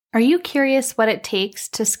Are you curious what it takes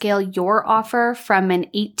to scale your offer from an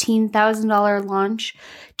 $18,000 launch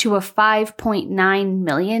to a $5.9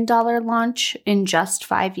 million launch in just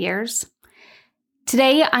 5 years?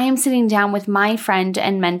 Today, I am sitting down with my friend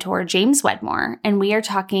and mentor, James Wedmore, and we are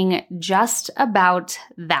talking just about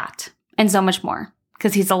that and so much more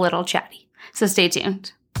because he's a little chatty. So stay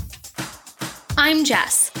tuned. I'm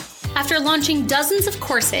Jess. After launching dozens of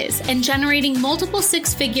courses and generating multiple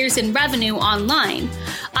six figures in revenue online,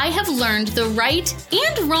 I have learned the right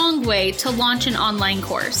and wrong way to launch an online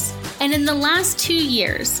course. And in the last 2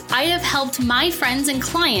 years, I have helped my friends and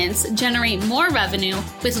clients generate more revenue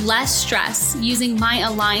with less stress using my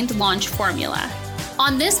aligned launch formula.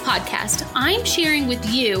 On this podcast, I'm sharing with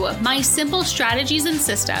you my simple strategies and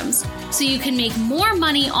systems so you can make more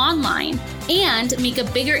money online and make a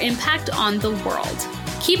bigger impact on the world.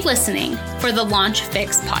 Keep listening for the Launch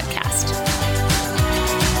Fix podcast.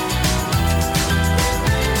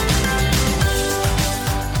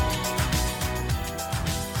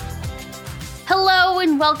 Hello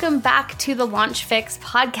and welcome back to the Launch Fix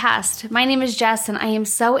podcast. My name is Jess and I am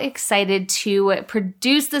so excited to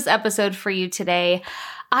produce this episode for you today.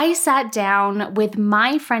 I sat down with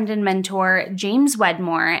my friend and mentor, James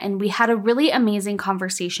Wedmore, and we had a really amazing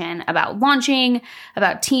conversation about launching,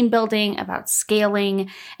 about team building, about scaling,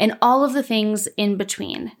 and all of the things in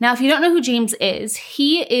between. Now, if you don't know who James is,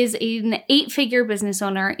 he is an 8-figure business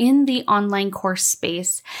owner in the online course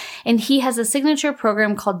space, and he has a signature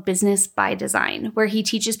program called Business by Design, where he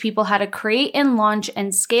teaches people how to create and launch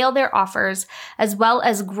and scale their offers, as well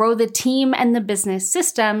as grow the team and the business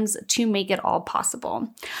systems to make it all possible.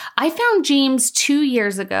 I found James 2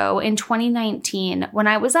 years ago in 2019 when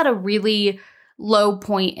I was at a really low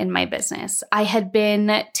point in my business. I had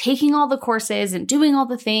been taking all the courses and doing all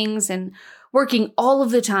the things and working all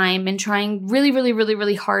of the time and trying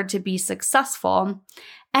really hard to be successful.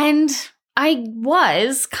 And I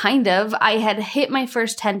had hit my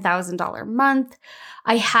first $10,000 month.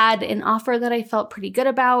 I had an offer that I felt pretty good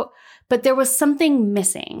about, but there was something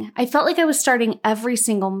missing. I felt like I was starting every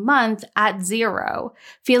single month at zero,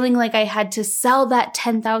 feeling like I had to sell that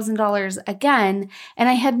 $10,000 again, and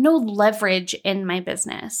I had no leverage in my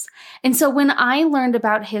business. And so when I learned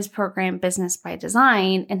about his program, Business by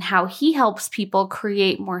Design, and how he helps people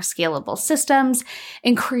create more scalable systems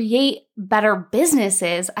and create better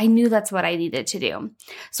businesses, I knew that's what I needed to do.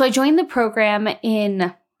 So I joined the program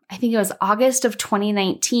in I think it was August of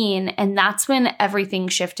 2019, and that's when everything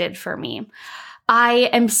shifted for me. I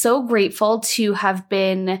am so grateful to have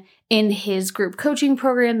been in his group coaching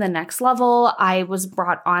program, The Next Level. I was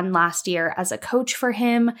brought on last year as a coach for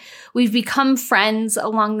him. We've become friends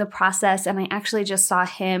along the process, and I actually just saw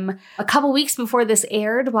him a couple weeks before this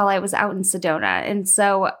aired while I was out in Sedona. And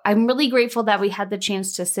so I'm really grateful that we had the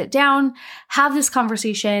chance to sit down, have this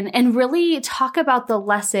conversation, and really talk about the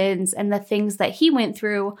lessons and the things that he went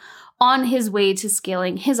through on his way to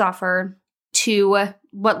scaling his offer to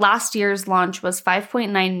what last year's launch was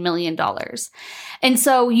 $5.9 million. And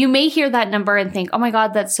so you may hear that number and think, oh my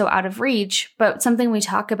God, that's so out of reach. But something we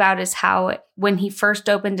talk about is how when he first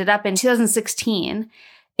opened it up in 2016,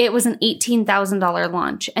 it was an $18,000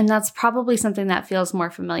 launch. And that's probably something that feels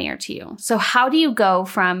more familiar to you. So how do you go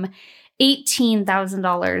from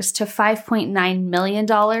 $18,000 to $5.9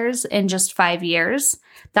 million in just 5 years?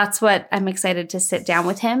 That's what I'm excited to sit down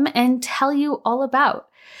with him and tell you all about.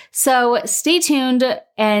 So stay tuned,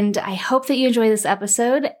 and I hope that you enjoy this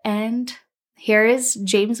episode. And here is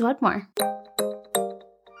James Wedmore.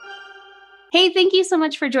 Hey, thank you so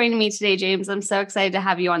much for joining me today, James. I'm so excited to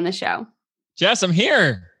have you on the show. Jess, I'm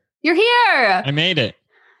here. You're here. I made it.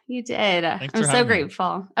 You did. Thanks I'm for so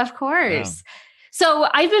grateful. Of course. Yeah. So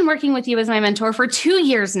I've been working with you as my mentor for 2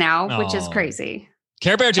 years now, which is crazy.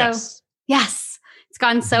 Care Bear Jess. Yes. It's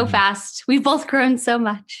gone so fast. We've both grown so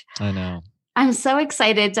much. I know. I'm so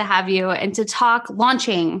excited to have you and to talk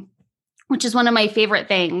launching, which is one of my favorite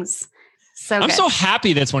things. I'm so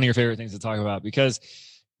happy that's one of your favorite things to talk about because,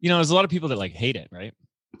 there's a lot of people that hate it, right?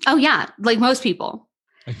 Oh yeah. Like most people.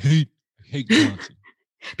 I hate launching.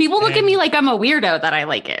 People look at me like I'm a weirdo that I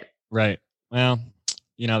like it. Right. Well,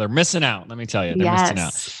 they're missing out. Let me tell you, they're missing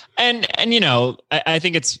out. And I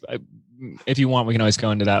think it's, if you want, we can always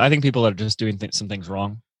go into that. I think people are just doing some things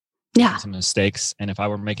wrong. Yeah. Some mistakes. And if I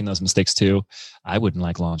were making those mistakes too, I wouldn't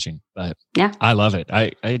like launching, but yeah, I love it.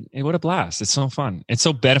 What a blast. It's so fun. It's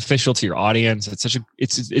so beneficial to your audience.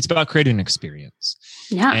 It's about creating an experience.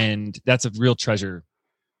 Yeah. And that's a real treasure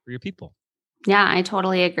for your people. Yeah, I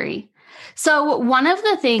totally agree. So one of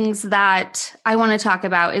the things that I want to talk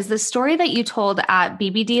about is the story that you told at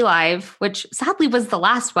BBD Live, which sadly was the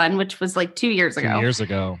last one, which was like 2 years ago. 2 years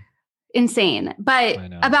ago. insane. But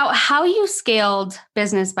about how you scaled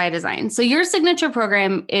Business by Design. So your signature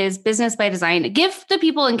program is Business by Design. Give the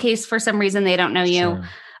people, in case for some reason they don't know you,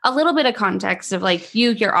 a little bit of context of like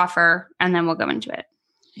your offer, and then we'll go into it.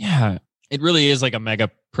 Yeah, it really is like a mega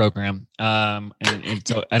program. And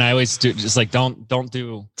I always do just like, don't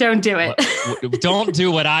do it. Don't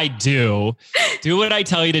do what I do. Do what I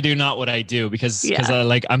tell you to do, not what I do, because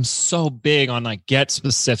I'm so big on like, get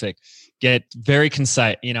specific, get very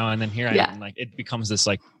concise, and then here I am, like, it becomes this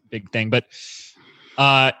like big thing. But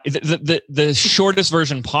the shortest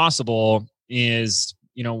version possible is,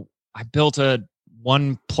 I built a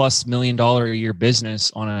 $1+ million a year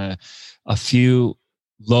business on a few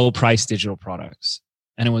low price digital products.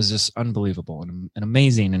 And it was just unbelievable and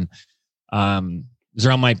amazing. And it was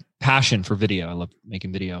around my passion for video. I love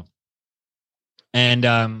making video. And,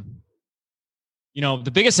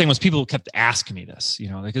 the biggest thing was people kept asking me this,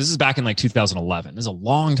 like this is back in like 2011. This is a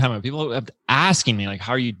long time ago. People kept asking me like,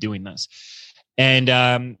 how are you doing this? And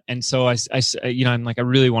so I'm like, I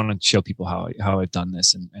really want to show people how I've done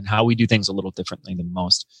this and how we do things a little differently than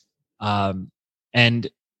most. And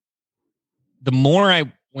the more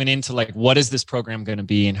I went into like, what is this program going to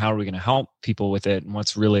be and how are we going to help people with it? And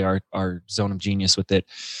what's really our zone of genius with it?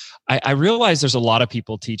 I realized there's a lot of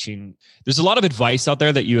people teaching. There's a lot of advice out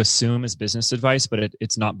there that you assume is business advice, but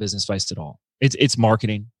it's not business advice at all. It's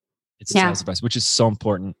marketing. It's sales advice, which is so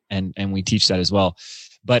important. And we teach that as well.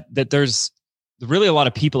 But that there's really a lot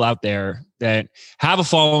of people out there that have a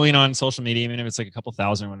following on social media, even if it's like a couple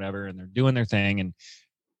thousand or whatever, and they're doing their thing. And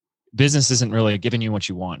business isn't really giving you what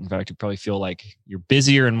you want. In fact, you probably feel like you're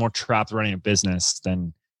busier and more trapped running a business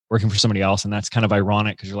than working for somebody else. And that's kind of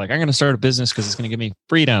ironic because you're like, I'm going to start a business because it's going to give me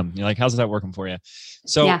freedom. You're like, how's that working for you?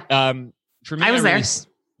 So for me, I was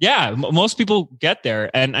there. Most people get there.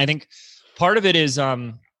 And I think part of it is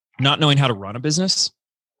not knowing how to run a business.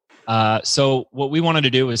 So what we wanted to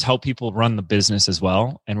do is help people run the business as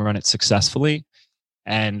well and run it successfully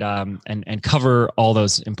and cover all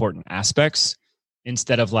those important aspects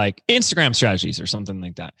instead of like Instagram strategies or something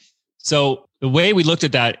like that. So the way we looked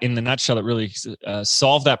at that in the nutshell, that really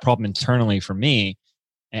solved that problem internally for me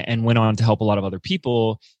and went on to help a lot of other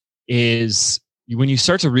people is when you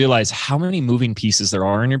start to realize how many moving pieces there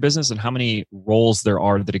are in your business and how many roles there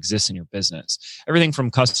are that exist in your business. Everything from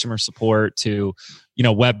customer support to,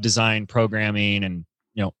 web design, programming, and,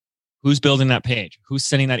 who's building that page, who's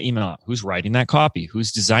sending that email out, who's writing that copy,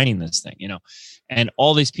 who's designing this thing, and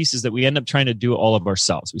all these pieces that we end up trying to do all of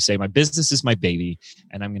ourselves. We say, my business is my baby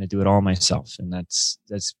and I'm going to do it all myself. And that's,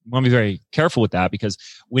 we want to be very careful with that because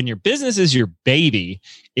when your business is your baby,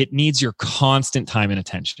 it needs your constant time and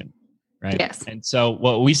attention. Right. Yes. And so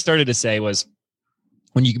what we started to say was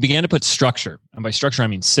when you began to put structure, and by structure, I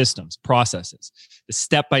mean systems, processes, the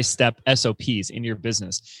step-by-step SOPs in your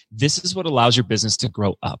business, this is what allows your business to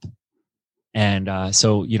grow up. And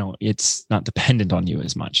so, it's not dependent on you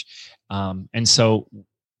as much. And so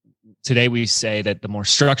today we say that the more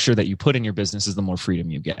structure that you put in your business is the more freedom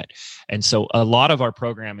you get. And so a lot of our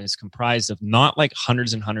program is comprised of not like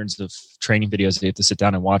hundreds and hundreds of training videos that you have to sit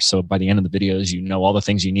down and watch. So by the end of the videos, all the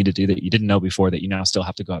things you need to do that you didn't know before that you now still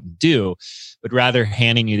have to go out and do, but rather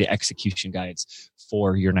handing you the execution guides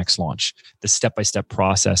for your next launch, the step-by-step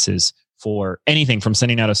processes for anything from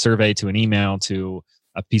sending out a survey to an email to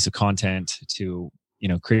a piece of content to,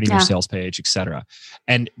 creating your sales page, et cetera.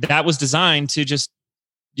 And that was designed to just,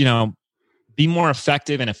 be more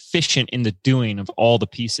effective and efficient in the doing of all the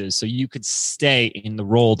pieces so you could stay in the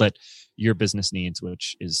role that your business needs,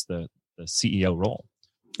 which is the CEO role.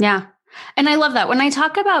 Yeah. And I love that. When I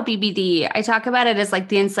talk about BBD, I talk about it as like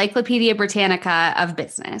the Encyclopedia Britannica of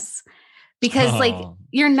business. Because like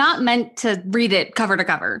you're not meant to read it cover to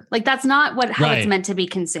cover. Like that's not how it's meant to be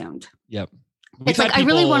consumed. Yep. It's like, I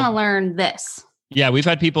really want to learn this. Yeah. We've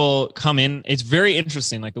had people come in. It's very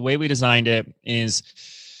interesting. Like the way we designed it is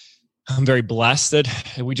I'm very blessed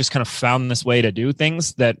that we just kind of found this way to do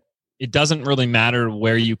things that it doesn't really matter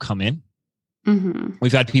where you come in. Mm-hmm.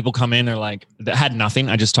 We've had people come in, they're like, that had nothing.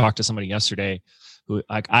 I just talked to somebody yesterday who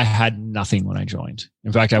like, I had nothing when I joined.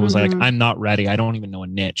 In fact, I was like, I'm not ready. I don't even know a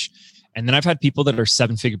niche. And then I've had people that are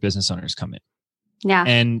 7-figure business owners come in. Yeah.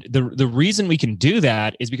 And the reason we can do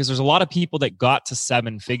that is because there's a lot of people that got to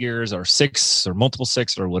 7 figures or 6 or multiple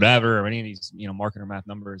 6 or whatever, or any of these, market or math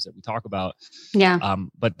numbers that we talk about. Yeah.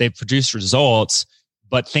 But they've produced results,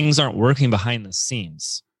 but things aren't working behind the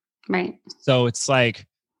scenes. Right. So it's like,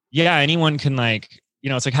 yeah, anyone can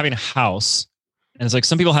it's like having a house, and it's like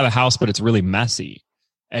some people have a house, but it's really messy.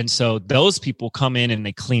 And so those people come in and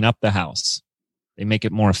they clean up the house. they make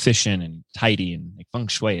it more efficient and tidy and like feng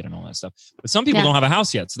shui and all that stuff. But some people don't have a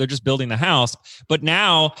house yet. So they're just building the house, but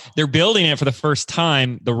now they're building it for the first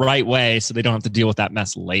time the right way. So they don't have to deal with that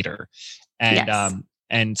mess later.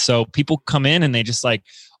 And so people come in and they just like,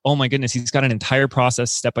 oh my goodness, he's got an entire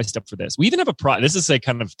process step by step for this. We even have this is like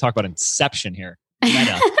kind of talk about inception here.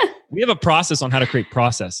 We have a process on how to create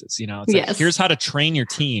processes. It's like, here's how to train your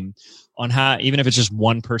team on how, even if it's just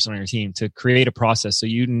one person on your team, to create a process so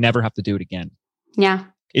you never have to do it again. Yeah.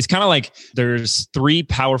 It's kind of like there's 3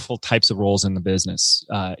 powerful types of roles in the business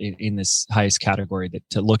in this highest category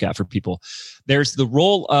to look at for people. There's the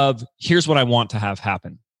role of, here's what I want to have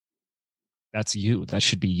happen. That's you. That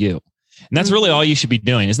should be you. And that's really all you should be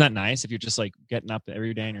doing. Isn't that nice? If you're just like getting up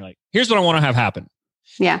every day and you're like, here's what I want to have happen.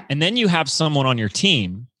 Yeah. And then you have someone on your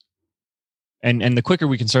team, and the quicker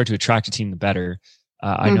we can start to attract a team, the better.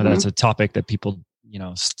 I know that's a topic that people,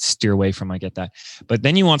 steer away from. I get that. But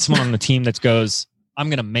then you want someone on the team that goes, I'm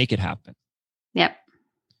going to make it happen. Yep.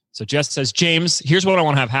 So Jess says, James, here's what I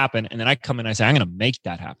want to have happen. And then I come in and I say, I'm going to make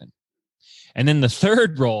that happen. And then the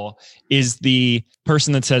third role is the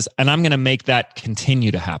person that says, and I'm going to make that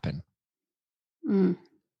continue to happen.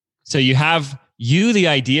 So you have the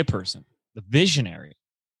idea person, the visionary,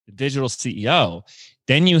 the digital CEO.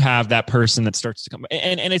 Then you have that person that starts to come.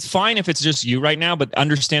 And it's fine if it's just you right now, but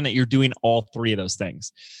understand that you're doing all 3 of those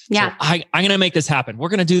things. Yeah. So I'm going to make this happen. We're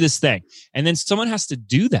going to do this thing. And then someone has to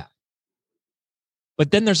do that.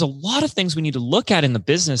 But then there's a lot of things we need to look at in the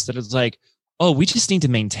business that is like, oh, we just need to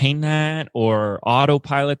maintain that or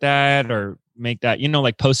autopilot that or make that,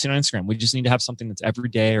 like posting on Instagram. We just need to have something that's every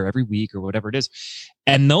day or every week or whatever it is.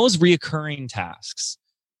 And those reoccurring tasks,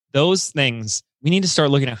 those things, we need to start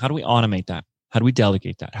looking at, how do we automate that? How do we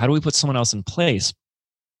delegate that? How do we put someone else in place?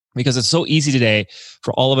 Because it's so easy today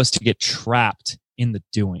for all of us to get trapped in the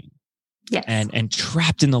doing. Yes. And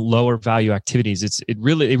trapped in the lower value activities. It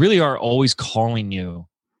really are always calling you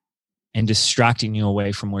and distracting you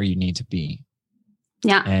away from where you need to be.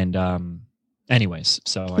 Yeah. And anyways,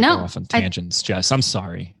 so I go off on tangents, Jess. I'm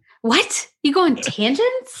sorry. What? You go on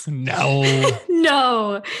tangents? No.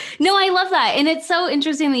 No, I love that. And it's so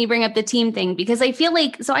interesting that you bring up the team thing, because I feel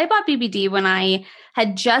like, so I bought BBD when I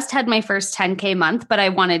had just had my first 10K month, but I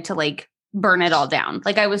wanted to like burn it all down.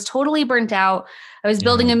 Like I was totally burnt out. I was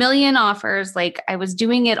building a million offers. Like I was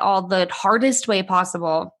doing it all the hardest way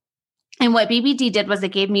possible. And what BBD did was it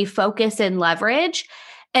gave me focus and leverage.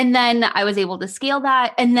 And then I was able to scale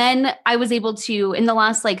that. And then I was able to, in the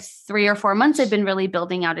last like 3 or 4 months, I've been really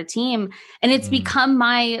building out a team, and it's become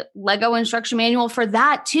my Lego instruction manual for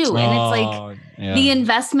that too. And it's like the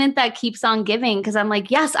investment that keeps on giving, because I'm like,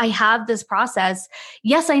 yes, I have this process.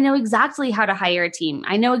 Yes, I know exactly how to hire a team.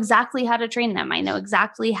 I know exactly how to train them. I know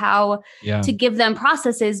exactly how to give them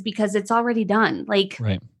processes, because it's already done. Like,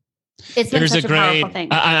 it's been such a powerful thing.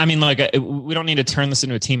 I mean, like, we don't need to turn this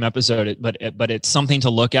into a team episode, but it's something to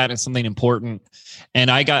look at. It's something important. And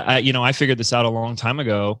I figured this out a long time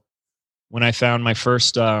ago when I found my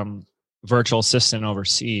first virtual assistant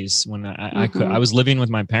overseas. When I was living with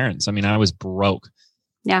my parents. I mean, I was broke.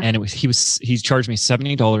 Yeah. And he charged me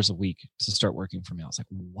 $70 a week to start working for me. I was like,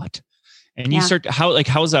 what? And you start,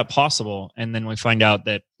 how is that possible? And then we find out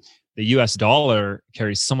that the US dollar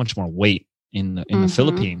carries so much more weight in the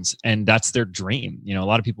Philippines, and that's their dream. A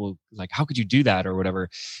lot of people like, how could you do that or whatever?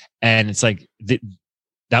 And it's like,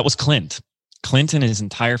 that was Clint and his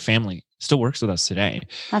entire family still works with us today.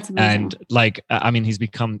 That's amazing. And like, I mean, he's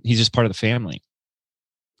just part of the family,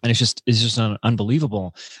 and it's just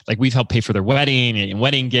unbelievable. Like, we've helped pay for their wedding and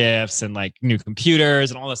wedding gifts and like new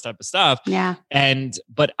computers and all this type of stuff. Yeah.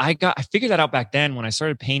 But I figured that out back then when I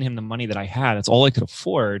started paying him the money that I had. It's all I could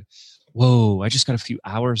afford. Whoa, I just got a few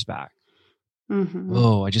hours back.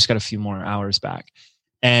 Whoa, I just got a few more hours back.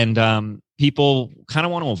 And people kind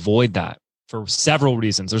of want to avoid that for several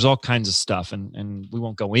reasons. There's all kinds of stuff, and we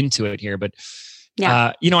won't go into it here. But,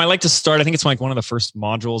 I like to start, I think it's like one of the first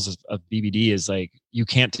modules of BBD is like, you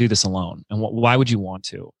can't do this alone. And why would you want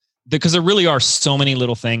to? Because there really are so many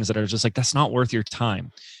little things that are just like, that's not worth your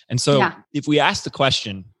time. And so if we ask the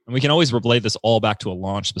question, and we can always relay this all back to a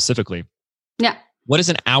launch specifically. Yeah. What is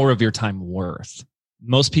an hour of your time worth?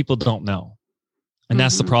 Most people don't know. And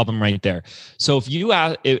that's the problem right there. So if you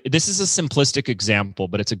ask, this is a simplistic example,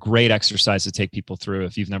 but it's a great exercise to take people through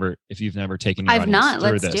if you've never taken your audience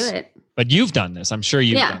through this. Let's do it. But you've done this. I'm sure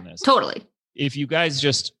you've done this. Totally. If you guys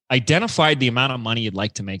just identified the amount of money you'd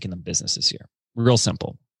like to make in the business this year, real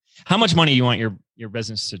simple. How much money you want your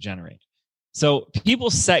business to generate? So people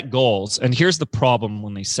set goals, and here's the problem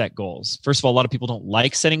when they set goals. First of all, a lot of people don't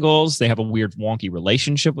like setting goals. They have a weird, wonky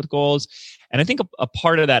relationship with goals. And I think a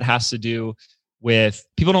part of that has to do with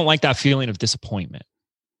people don't like that feeling of disappointment.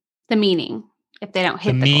 The meaning, if they don't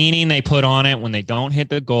hit the meaning they put on it when they don't hit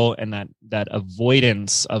the goal, and that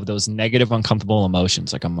avoidance of those negative, uncomfortable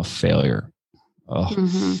emotions, like I'm a failure.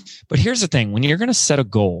 Oh. But here's the thing. When you're going to set a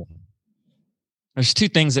goal, there's two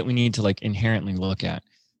things that we need to like inherently look at.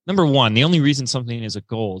 Number one, the only reason something is a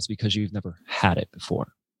goal is because you've never had it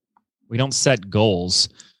before. We don't set goals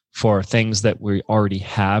for things that we already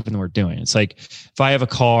have and we're doing. It's like if I have a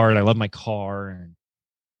car and I love my car and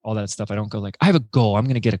all that stuff, I don't go like, I have a goal, I'm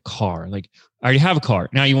going to get a car. Like, I already have a car.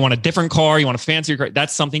 Now you want a different car, you want a fancier car.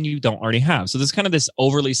 That's something you don't already have. So there's kind of this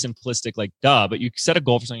overly simplistic, like, duh, but you set a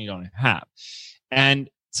goal for something you don't have. And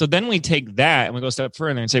so then we take that and we go a step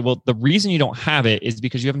further and say, well, the reason you don't have it is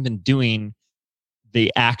because you haven't been doing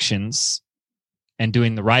the actions and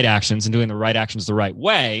doing the right actions and doing the right actions the right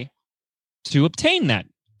way to obtain that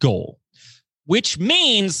goal, which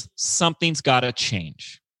means something's got to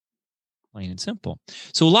change. Plain and simple.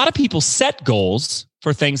 So a lot of people set goals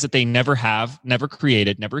for things that they never have, never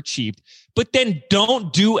created, never achieved, but then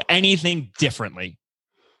don't do anything differently.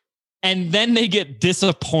 And then they get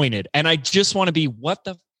disappointed. And I just want to be, what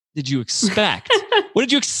the did you expect? What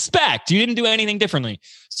did you expect? You didn't do anything differently.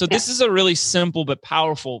 So this is a really simple but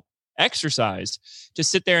powerful exercise to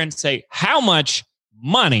sit there and say, how much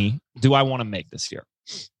money do I want to make this year?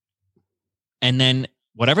 And then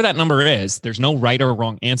whatever that number is, there's no right or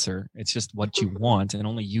wrong answer. It's just what you want, and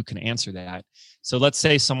only you can answer that. So let's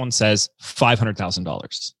say someone says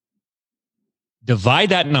 $500,000. Divide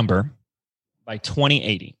that number by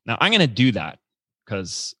 2080. Now I'm going to do that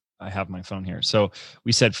because I have my phone here. So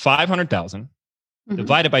we said 500,000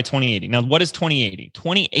 divided by 2080. Now what is 2080?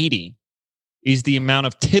 2080 is the amount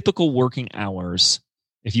of typical working hours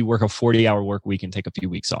if you work a 40-hour work week and take a few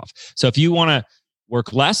weeks off. So if you want to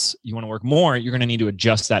work less, you want to work more, you're going to need to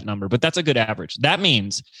adjust that number. But that's a good average. That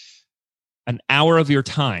means an hour of your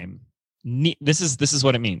time. This is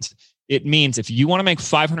what it means. It means if you want to make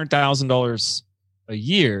 $500,000 a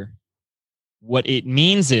year, what it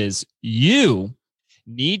means is you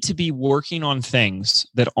need to be working on things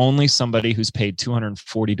that only somebody who's paid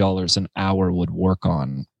 $240 an hour would work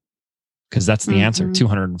on. Because that's the answer,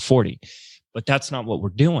 240. But that's not what we're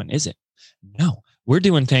doing, is it? No. We're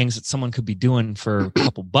doing things that someone could be doing for a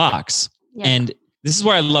couple bucks. Yeah. And this is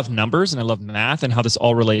where I love numbers and I love math and how this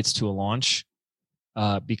all relates to a launch.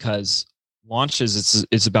 Because launches,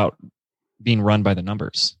 it's about being run by the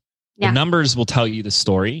numbers. Yeah. The numbers will tell you the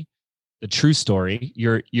story, the true story.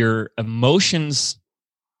 Your emotions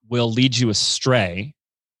will lead you astray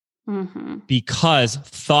because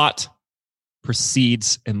thought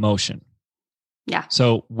precedes emotion. Yeah.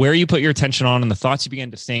 So where you put your attention on and the thoughts you begin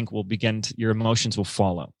to think your emotions will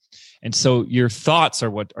follow. And so your thoughts are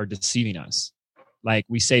what are deceiving us. Like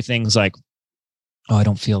we say things like, oh, I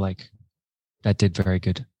don't feel like that did very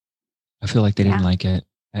good. I feel like they didn't like it.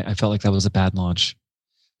 I felt like that was a bad launch,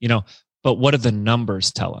 but what do the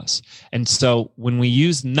numbers tell us? And so when we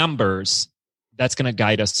use numbers, that's going to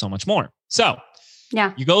guide us so much more. So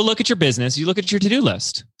you go look at your business, you look at your to-do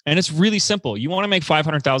list. And it's really simple. You want to make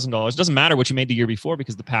 $500,000. It doesn't matter what you made the year before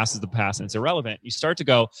because the past is the past and it's irrelevant. You start to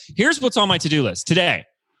go, here's what's on my to-do list today.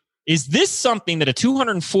 Is this something that a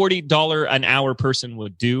 $240 an hour person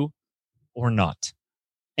would do or not?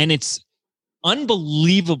 And it's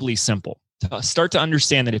unbelievably simple to start to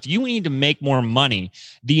understand that if you need to make more money,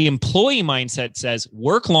 the employee mindset says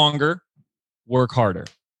work longer, work harder.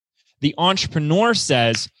 The entrepreneur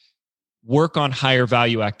says work on higher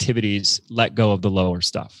value activities, let go of the lower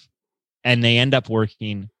stuff. And they end up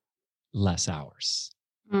working less hours.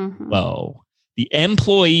 Whoa. The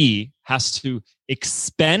employee has to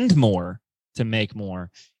expend more to make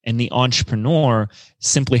more. And the entrepreneur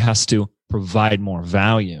simply has to provide more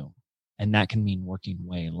value. And that can mean working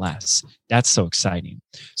way less. That's so exciting.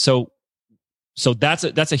 So that's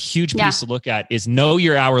a huge piece to look at is know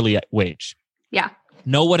your hourly wage. Yeah.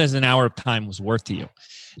 Know what as an hour of time was worth to you.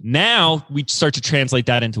 Now we start to translate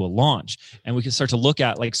that into a launch and we can start to look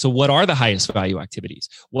at so what are the highest value activities?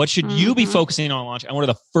 What should you be focusing on launch? And what are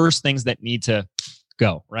the first things that need to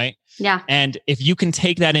go, right? Yeah. And if you can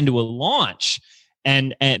take that into a launch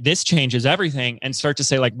and this changes everything and start to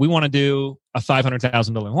say we want to do a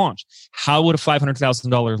 $500,000 launch. How would a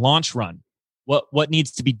 $500,000 launch run? What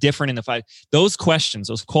needs to be different in those questions,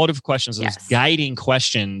 those qualitative questions, those guiding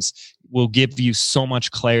questions will give you so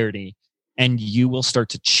much clarity. And you will start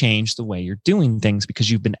to change the way you're doing things because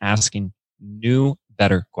you've been asking new,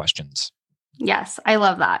 better questions. Yes, I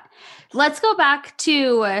love that. Let's go back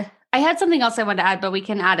to, I had something else I wanted to add, but we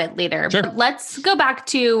can add it later. Sure. But let's go back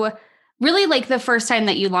to really the first time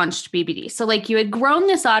that you launched BBD. So you had grown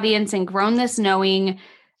this audience and grown this knowing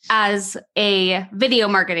as a video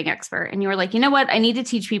marketing expert. And you were like, you know what? I need to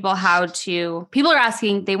teach people people are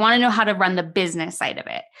asking, they want to know how to run the business side of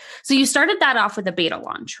it. So you started that off with a beta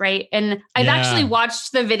launch, right? And I've actually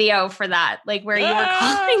watched the video for that, like where you were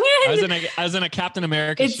calling in. I was in a Captain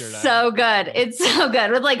America shirt. It's so good. It's so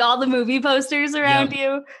good with like all the movie posters around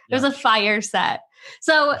you. It was a fire set.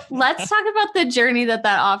 So let's talk about the journey that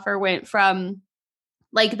offer went from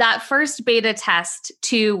like that first beta test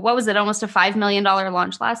to, what was it? Almost a $5 million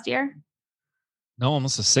launch last year. No,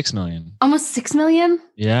 almost a 6 million. Almost 6 million.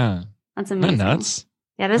 Yeah. That's amazing. Isn't that nuts?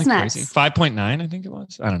 Yeah, it is nuts. 5.9, I think it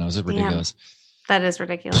was. I don't know. Is it ridiculous? That is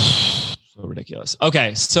ridiculous. So ridiculous.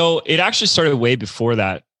 Okay. So it actually started way before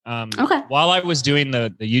that. While I was doing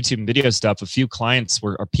the YouTube and video stuff, a few clients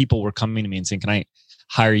or people were coming to me and saying, can I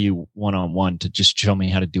hire you one-on-one to just show me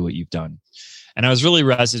how to do what you've done? And I was really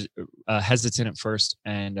hesitant at first,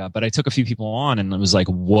 but I took a few people on, and it was like,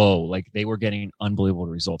 whoa! Like they were getting unbelievable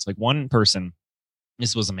results. Like one person,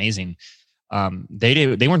 this was amazing.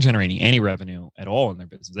 They weren't generating any revenue at all in their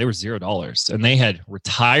business. They were $0, and they had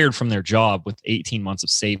retired from their job with 18 months of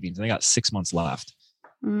savings, and they got 6 months left.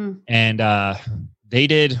 And they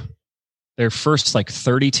did their first like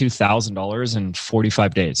 $32,000 in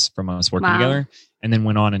 45 days from us working together. And then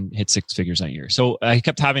went on and hit 6 figures that year. So I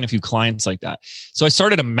kept having a few clients like that. So I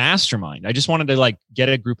started a mastermind. I just wanted to like get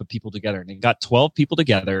a group of people together, and it got 12 people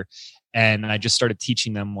together. And I just started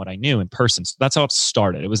teaching them what I knew in person. So that's how it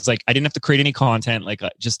started. It was like, I didn't have to create any content, like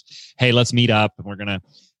just, hey, let's meet up and we're going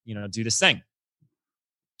to, do this thing.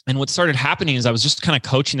 And what started happening is I was just kind of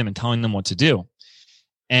coaching them and telling them what to do.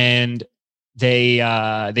 And they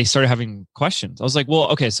started having questions. I was like, well,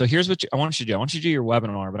 okay, so here's what I want you to do. I want you to do your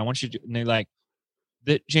webinar, but I want you to do, and they're like,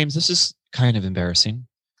 James, this is kind of embarrassing,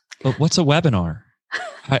 but what's a webinar?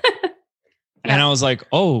 And I was like,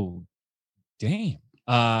 oh, damn.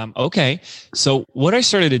 Okay. So what I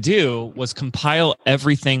started to do was compile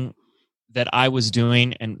everything that I was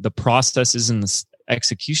doing and the processes and the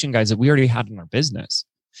execution guides that we already had in our business.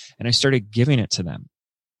 And I started giving it to them.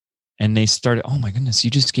 And they started, oh my goodness, you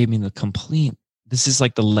just gave me this is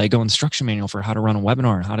like the Lego instruction manual for how to run a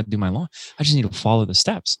webinar and how to do my launch. I just need to follow the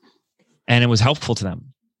steps. And it was helpful to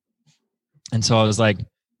them. And so I was like,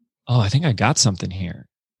 oh, I think I got something here.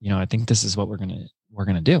 I think this is what we're going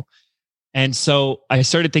to do. And so I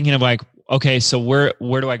started thinking of like, okay, so where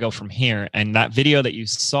do I go from here? And that video that you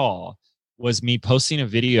saw was me posting a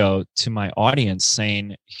video to my audience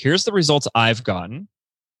saying, here's the results I've gotten.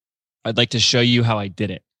 I'd like to show you how I did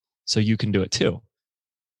it so you can do it too.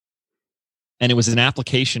 And it was an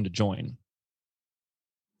application to join.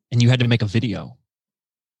 And you had to make a video.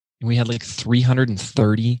 And we had like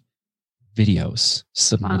 330 videos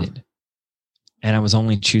submitted. Wow. And I was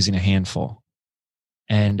only choosing a handful.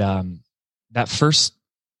 And that first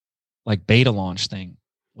like beta launch thing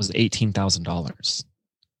was $18,000.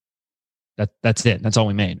 That's it. That's all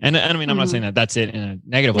we made. And I mean, I'm not saying that that's it in a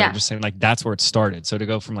negative way. I'm just saying like that's where it started. So to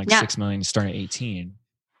go from like 6 million to start at 18.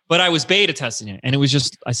 But I was beta testing it. And it was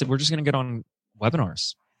just, I said, we're just going to get on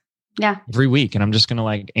webinars. Yeah. Every week. And I'm just going to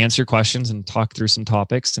like answer questions and talk through some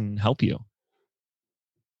topics and help you.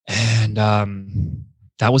 And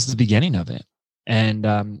that was the beginning of it. And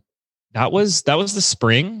that was the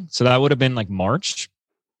spring. So that would have been like March.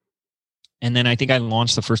 And then I think I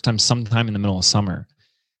launched the first time sometime in the middle of summer.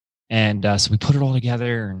 And so we put it all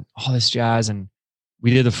together and all this jazz. And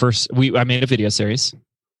we did I made a video series,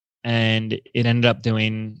 and it ended up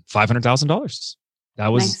doing $500,000. That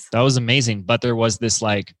was amazing. But there was this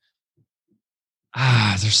like,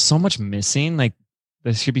 there's so much missing. Like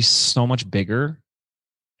this should be so much bigger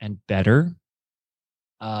and better.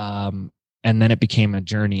 And then it became a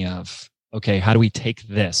journey of, okay, how do we take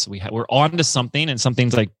this? We're on to something, and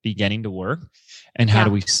something's like beginning to work. And how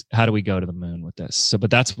do we go to the moon with this? So, but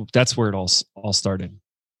that's where it all started.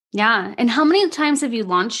 Yeah. And how many times have you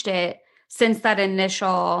launched it since that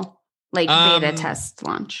initial like beta test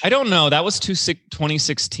launch? I don't know. That was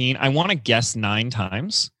 2016. I want to guess 9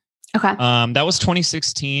 times. Okay. That was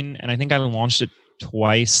 2016. And I think I launched it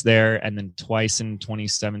twice there, and then twice in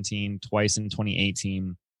 2017, twice in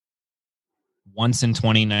 2018, once in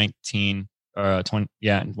 2019,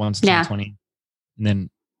 once in 2020, and then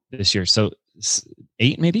this year. So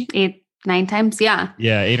 8, maybe 8, 9 times. Yeah.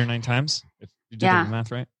 Yeah. 8 or 9 times. If you did the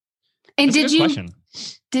math right. And did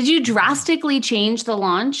you drastically change the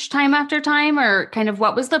launch time after time, or kind of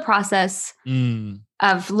what was the process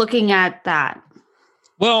of looking at that?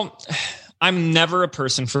 Well, I'm never a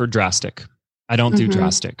person for drastic. I don't do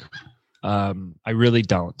drastic. I really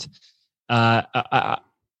don't.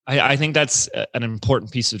 I think that's an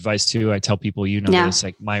important piece of advice too. I tell people, this,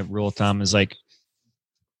 like my rule of thumb is like,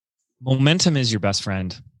 momentum is your best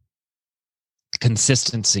friend.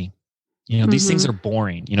 Consistency. These things are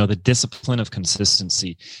boring. The discipline of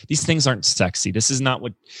consistency. These things aren't sexy. This is not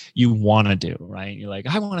what you want to do, right? You're like,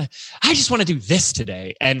 I just want to do this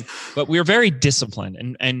today. But we're very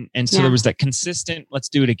disciplined. And so there was that consistent, let's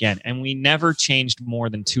do it again. And we never changed more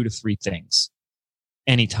than 2 to 3 things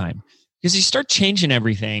anytime. Because you start changing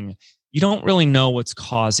everything, you don't really know what's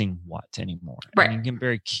causing what anymore. Right. And you get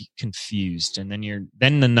very confused. And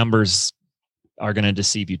then the numbers are going to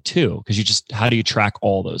deceive you too, because how do you track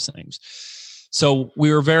all those things? So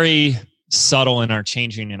we were very subtle in our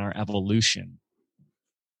changing and our evolution.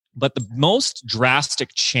 But the most drastic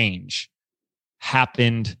change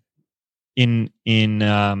happened in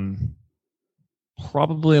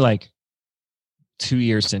probably like 2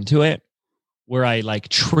 years into it, where I like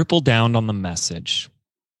tripled down on the message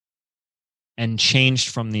and changed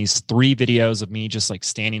from these 3 videos of me just like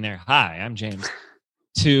standing there, hi, I'm James,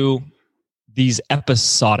 to these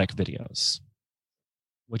episodic videos,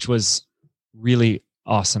 which was really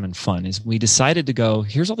awesome and fun. Is we decided to go,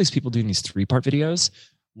 here's all these people doing these 3-part videos.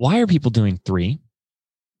 Why are people doing 3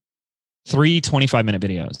 25-minute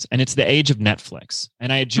videos? And it's the age of Netflix.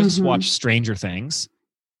 And I had just watched Stranger Things.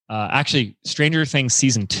 Actually, Stranger Things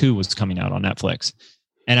season 2 was coming out on Netflix.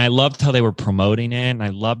 And I loved how they were promoting it. And I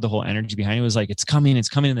loved the whole energy behind it. It was like, it's coming.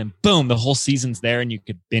 And then boom, the whole season's there and you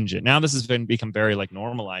could binge it. Now this has become very like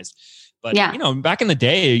normalized. But, back in the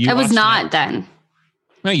day, it was not then.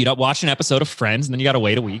 No, you don't watch an episode of Friends and then you got to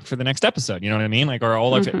wait a week for the next episode. You know what I mean? Like, or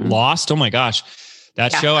Lost. Oh my gosh.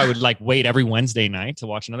 That show, I would like wait every Wednesday night to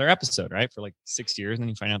watch another episode, right? For like 6 years. And then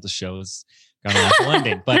you find out the show's gone off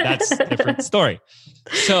London, but that's a different story.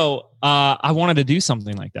 So I wanted to do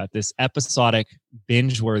something like that, this episodic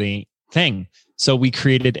binge-worthy thing. So we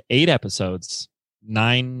created 8 episodes,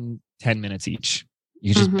 9-10 minutes each.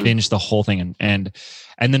 You just binge the whole thing and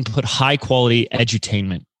then put high quality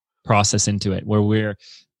edutainment process into it, where we're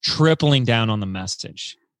tripling down on the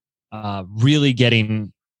message, really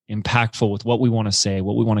getting impactful with what we want to say,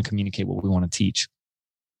 what we want to communicate, what we want to teach,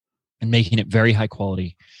 and making it very high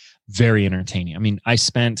quality, very entertaining. I mean, I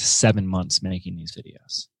spent 7 months making these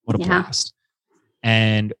videos. What a blast.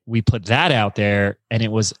 And we put that out there and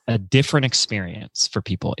it was a different experience for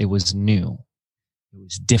people. It was new. It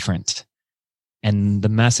was different. And the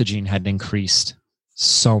messaging had increased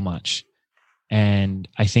so much. And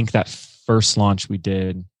I think that first launch we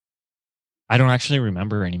did, I don't actually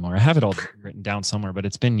remember anymore. I have it all written down somewhere, but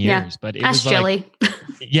it's been years. Yeah. But it Ask was Jilly.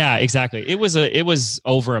 Yeah, exactly. It was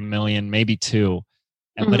over 1 million, maybe 2.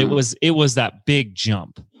 But it was that big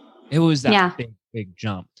jump. It was that big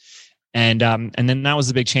jump. And then that was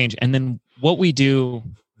a big change. And then what we do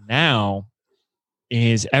now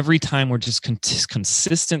is every time we're just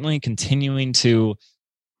consistently continuing to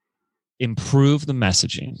improve the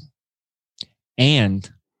messaging. And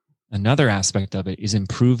another aspect of it is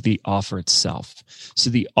improve the offer itself. So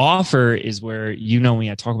the offer is where, me,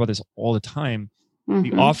 I talk about this all the time.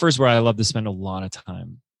 The offer is where I love to spend a lot of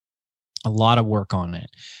time, a lot of work on it.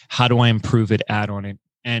 How do I improve it, add on it?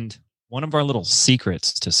 And one of our little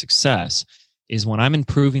secrets to success is when I'm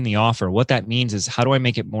improving the offer, what that means is how do I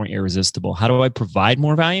make it more irresistible? How do I provide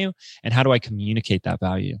more value? And how do I communicate that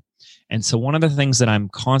value? And so one of the things that I'm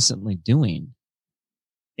constantly doing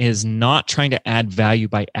is not trying to add value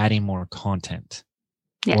by adding more content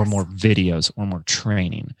or more videos or more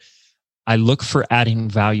training. I look for adding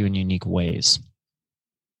value in unique ways,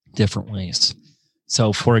 different ways.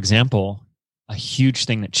 So for example, a huge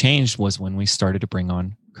thing that changed was when we started to bring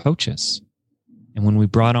on coaches. And when we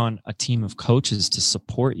brought on a team of coaches to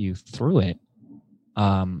support you through it,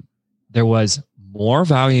 there was more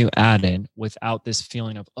value added without this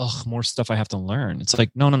feeling of, more stuff I have to learn. It's like,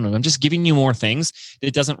 no. I'm just giving you more things.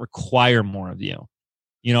 It doesn't require more of you.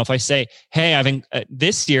 If I say, hey,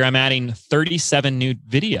 this year I'm adding 37 new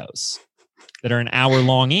videos that are an hour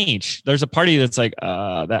long each. There's a party that's like,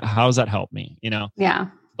 how does that help me? Yeah.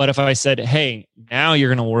 But if I said, hey, now you're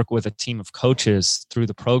going to work with a team of coaches through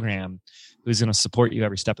the program who's going to support you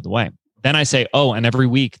every step of the way. Then I say, and every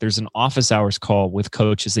week there's an office hours call with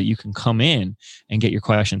coaches that you can come in and get your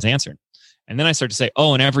questions answered. And then I start to say,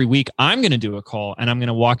 and every week I'm going to do a call and I'm going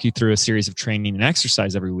to walk you through a series of training and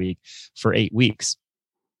exercise every week for 8 weeks.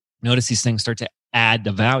 Notice these things start to add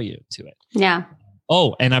the value to it. Yeah.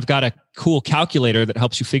 And I've got a cool calculator that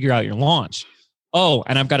helps you figure out your launch.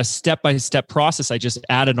 And I've got a step-by-step process I just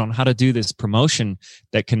added on how to do this promotion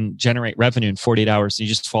that can generate revenue in 48 hours. So you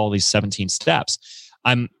just follow these 17 steps.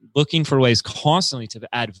 I'm looking for ways constantly to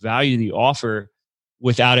add value to the offer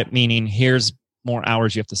without it meaning here's more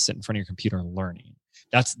hours you have to sit in front of your computer learning.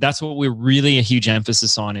 That's what we're really a huge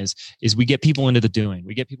emphasis on is we get people into the doing.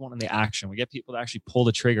 We get people into the action. We get people to actually pull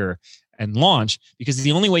the trigger and launch, because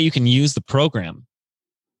the only way you can use the program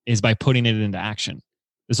is by putting it into action.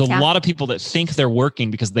 There's a lot of people that think they're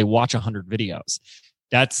working because they watch 100 videos.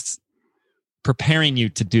 That's preparing you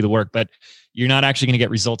to do the work, but you're not actually going to get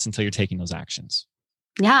results until you're taking those actions.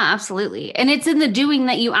 Yeah, absolutely. And it's in the doing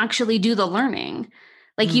that you actually do the learning.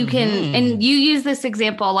 Like you can, and you use this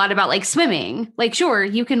example a lot about like swimming. Like, sure,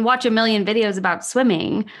 you can watch a million videos about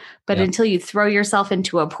swimming, but until you throw yourself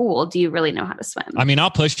into a pool, do you really know how to swim? I mean,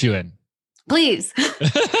 I'll push you in. Please.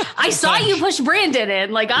 I saw you push Brandon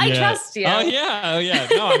in. Like, I trust you. Oh yeah.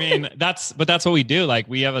 No, I mean, that's what we do. Like,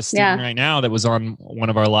 we have a student right now that was on one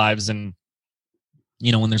of our lives, and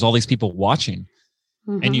when there's all these people watching,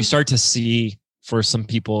 and you start to see, for some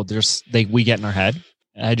people, we get in our head.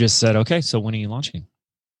 I just said, okay, so when are you launching?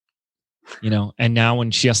 And now when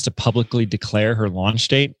she has to publicly declare her launch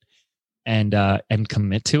date and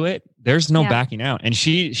commit to it, there's no backing out. And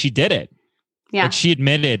she did it. Yeah. Like, she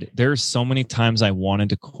admitted, there's so many times I wanted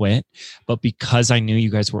to quit, but because I knew you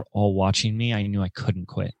guys were all watching me, I knew I couldn't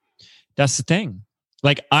quit. That's the thing.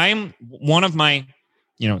 Like, I'm one of my,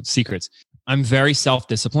 secrets. I'm very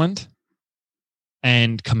self-disciplined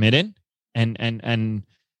and committed, and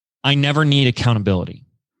I never need accountability.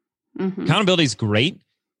 Accountability is great,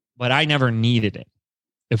 but I never needed it.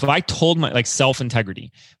 If I told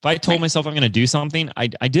self-integrity, if I told myself I'm going to do something, I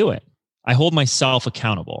do it. I hold myself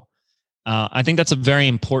accountable. I think that's a very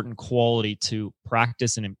important quality to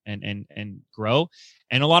practice and grow.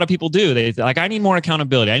 And a lot of people do. They like, I need more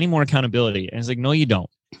accountability. I need more accountability. And it's like, no, you don't.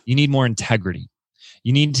 You need more integrity.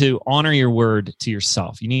 You need to honor your word to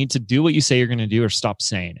yourself. You need to do what you say you're going to do, or stop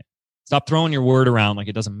saying it. Stop throwing your word around like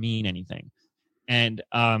it doesn't mean anything. And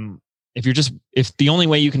if the only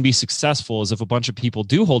way you can be successful is if a bunch of people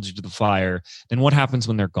do hold you to the fire, then what happens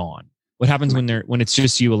when they're gone? What happens when it's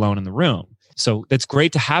just you alone in the room? So that's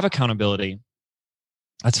great to have accountability.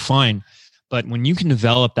 That's fine. But when you can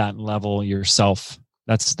develop that level yourself,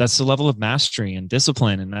 that's the level of mastery and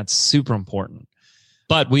discipline. And that's super important.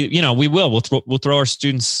 But we'll throw our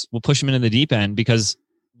students, we'll push them into the deep end, because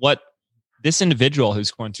what this individual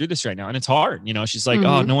who's going through this right now, and it's hard, she's like,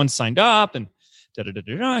 oh, no one's signed up, and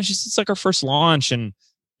it's like our first launch. And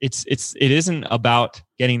it isn't about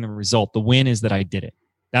getting the result. The win is that I did it.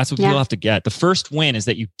 That's what people have to get. The first win is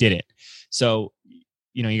that you did it. So,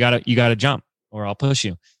 you gotta jump, or I'll push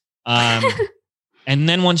you. And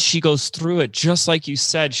then once she goes through it, just like you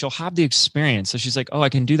said, she'll have the experience. So she's like, oh, I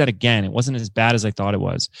can do that again. It wasn't as bad as I thought it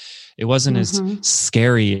was. It wasn't as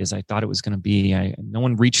scary as I thought it was going to be. No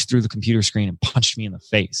one reached through the computer screen and punched me in the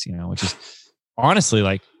face, which is honestly,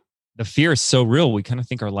 like, the fear is so real. We kind of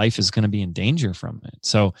think our life is going to be in danger from it.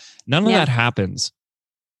 So none of that happens.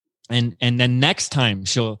 And then next time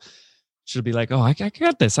she'll be like, oh, I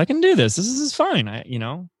got this. I can do this. This is fine.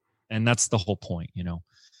 And that's the whole point,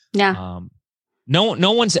 Yeah.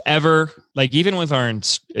 No one's ever, like, even with our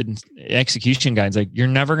execution guides, like, you're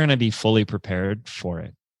never going to be fully prepared for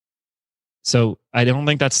it. So I don't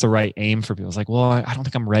think that's the right aim for people. It's like, well, I don't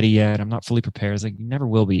think I'm ready yet. I'm not fully prepared. It's like, you never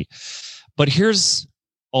will be. But here's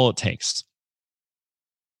all it takes,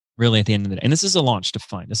 really, at the end of the day. And this is a launch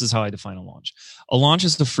defined. This is how I define a launch. A launch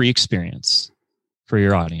is the free experience for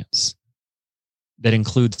your audience that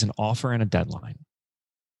includes an offer and a deadline.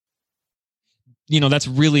 That's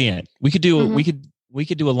really it. We could do we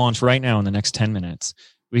could do a launch right now in the next 10 minutes.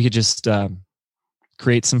 We could just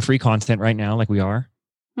create some free content right now, like we are,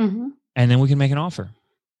 and then we can make an offer.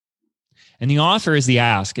 And the offer is the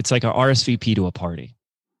ask. It's like a RSVP to a party.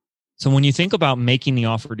 So when you think about making the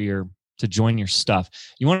offer to join your stuff,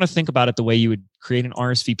 you want to think about it the way you would create an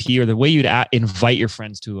RSVP, or the way you'd invite your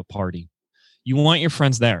friends to a party. You want your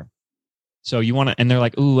friends there. So you want to, and they're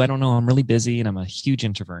like, ooh, I don't know, I'm really busy and I'm a huge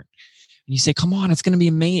introvert. And you say, come on, it's going to be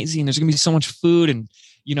amazing. There's going to be so much food, and,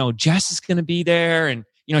 Jess is going to be there, and,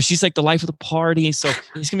 she's like the life of the party. So it's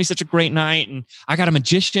going to be such a great night. And I got a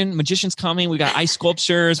magician's coming. We got ice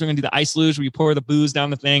sculptures. We're going to do the ice luge where you pour the booze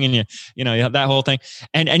down the thing, and you have that whole thing.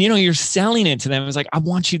 And you're selling it to them. It's like, I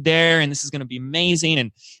want you there, and this is going to be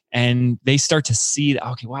amazing. And they start to see that,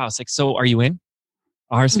 okay, wow. It's like, so are you in?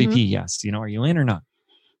 RSVP, yes. Are you in or not?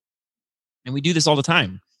 And we do this all the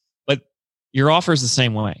time. But your offer is the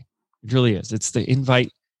same way. It really is. It's the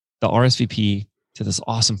invite, the RSVP to this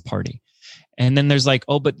awesome party. And then there's like,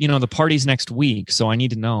 oh, but the party's next week, so I need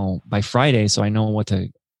to know by Friday so I know what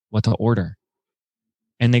to order.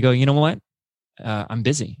 And they go, you know what? I'm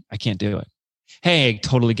busy. I can't do it. Hey,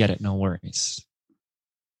 totally get it. No worries.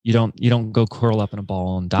 You don't go curl up in a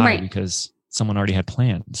ball and die because someone already had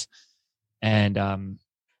plans. And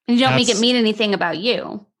And you don't make it mean anything about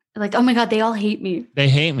you. Like, oh my God, they all hate me. They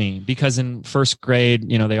hate me because in first grade,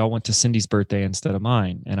 they all went to Cindy's birthday instead of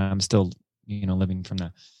mine. And I'm still, living from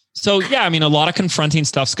that. So yeah, I mean, a lot of confronting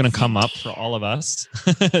stuff's going to come up for all of us.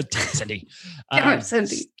 Cindy.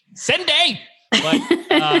 Cindy.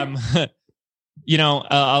 But,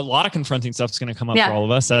 a lot of confronting stuff's going to come up for all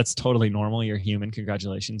of us. That's totally normal. You're human.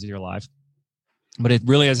 Congratulations. You're alive. But it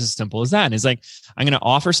really is as simple as that. It's like, I'm going to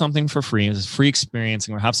offer something for free. It's a free experience.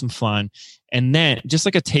 And we're going to have some fun. And then just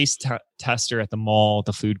like a taste tester at the mall, at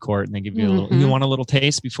the food court, and they give you a little, you want a little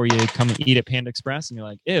taste before you come and eat at Panda Express. And you're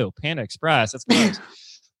like, ew, Panda Express. That's gross.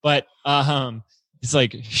 But it's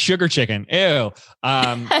like sugar chicken. Ew.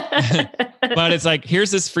 But it's like,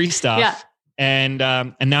 here's this free stuff. Yeah. And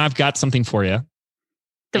now I've got something for you.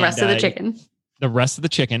 The rest of the chicken. The rest of the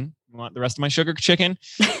chicken. You want the rest of my sugar chicken?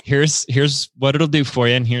 Here's what it'll do for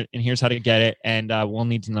you, and here's how to get it. And we'll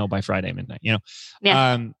need to know by Friday midnight. Yeah.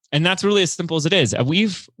 And that's really as simple as it is.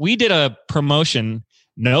 We did a promotion,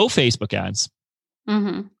 no Facebook ads,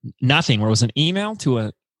 nothing. Where it was an email to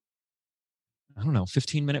a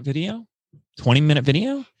 15-minute video, 20-minute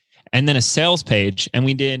video, and then a sales page, and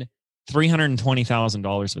we did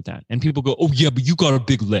 $320,000 with that. And people go, oh yeah, but you got a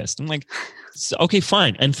big list. I'm like, okay,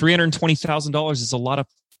 fine. And $320,000 is a lot of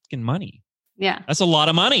fucking money. Yeah. That's a lot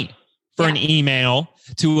of money for an email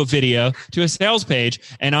to a video to a sales page.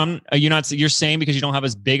 And you're saying because you don't have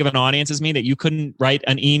as big of an audience as me that you couldn't write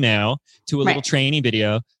an email to a little training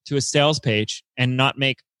video to a sales page and not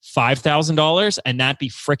make $5,000 and that be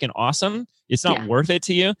freaking awesome. It's not worth it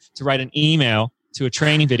to you to write an email to a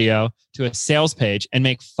training video to a sales page and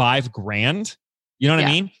make $5,000. You know what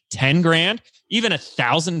I mean? 10 grand, even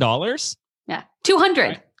 $1,000. Yeah. 200.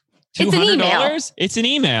 Right? $200. It's an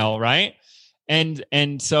email, right?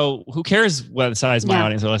 And so who cares what the size of my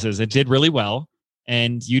audience is? It did really well.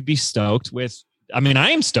 And you'd be stoked with, I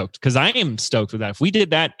am stoked because I am stoked with that. If we did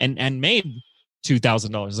that and made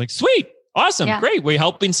 $2,000, like, sweet. Awesome. Yeah. Great. We're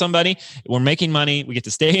helping somebody. We're making money. We get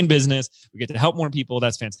to stay in business. We get to help more people.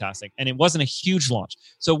 That's fantastic. And it wasn't a huge launch.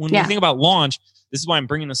 So when we think about launch, this is why I'm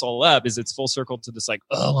bringing this all up, is it's full circle to this, like,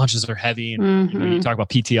 oh, launches are heavy. And you talk about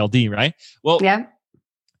PTLD, right? Well,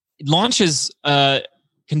 launches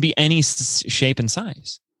can be any shape and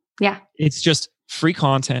size. Yeah. It's just free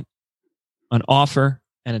content, an offer,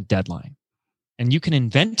 and a deadline. And you can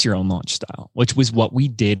invent your own launch style, which was what we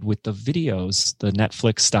did with the videos, the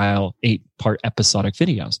Netflix style 8-part episodic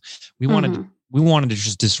videos. We wanted to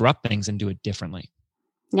just disrupt things and do it differently.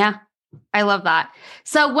 Yeah, I love that.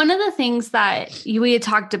 So one of the things that we had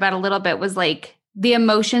talked about a little bit was like the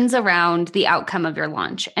emotions around the outcome of your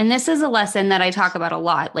launch. And this is a lesson that I talk about a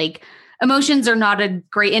lot. Like, emotions are not a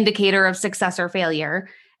great indicator of success or failure.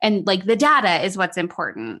 And like the data is what's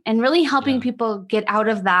important, and really helping people get out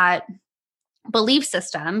of that belief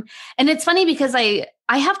system. And it's funny because I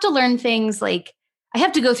have to learn things, like I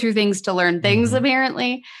have to go through things to learn things,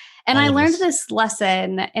 apparently. And I learned this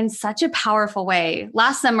lesson in such a powerful way.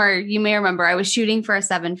 Last summer, you may remember, I was shooting for a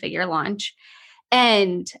 7-figure launch,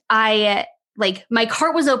 and my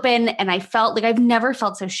cart was open, and I felt like I've never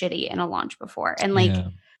felt so shitty in a launch before. And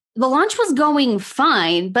the launch was going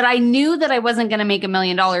fine, but I knew that I wasn't going to make $1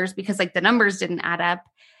 million because like the numbers didn't add up.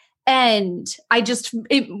 And I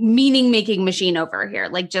meaning making machine over here,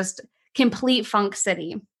 like just complete funk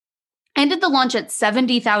city. I did the launch at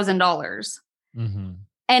 $70,000.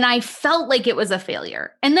 And I felt like it was a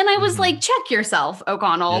failure. And then I was like, check yourself,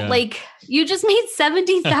 O'Connell. Yeah. Like, you just made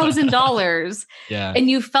 $70,000 and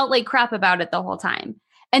you felt like crap about it the whole time.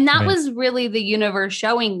 And that was really the universe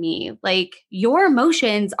showing me, like, your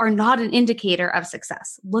emotions are not an indicator of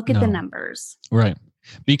success. Look at the numbers. Right.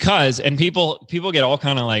 Because, and people get all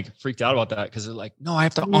kind of like freaked out about that because they're like, no, I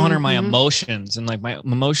have to honor my emotions, and like my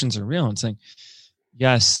emotions are real. And it's like,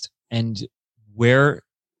 yes. And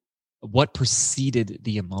what preceded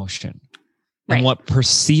the emotion? And what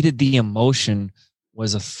preceded the emotion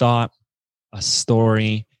was a thought, a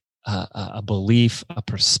story, a belief, a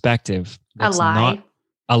perspective. That's not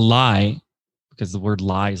a lie, because the word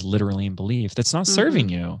lie is literally in belief. That's not serving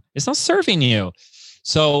you. It's not serving you.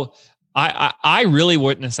 So I really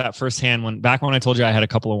witnessed that firsthand when I told you I had a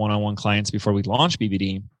couple of one-on-one clients before we launched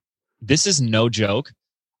BBD. This is no joke.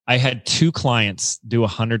 I had 2 clients do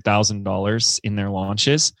 $100,000 in their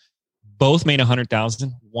launches. Both made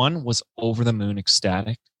 $100,000. One was over the moon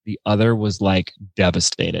ecstatic. The other was like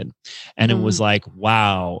devastated. And it was like,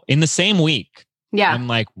 wow. In the same week. Yeah. I'm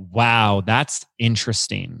like, wow, that's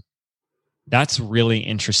interesting. That's really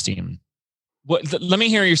interesting. Let me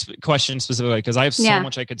hear your question specifically, because I have so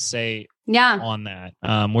much I could say on that.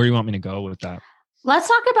 Where do you want me to go with that? Let's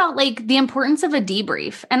talk about like the importance of a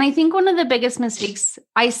debrief. And I think one of the biggest mistakes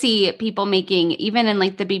I see people making, even in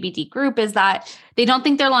like the BBD group, is that they don't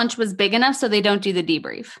think their launch was big enough, so they don't do the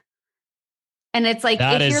debrief. And it's like,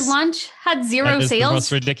 if your launch had zero sales, the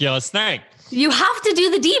most ridiculous thing. You have to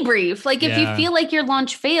do the debrief. Like if you feel like your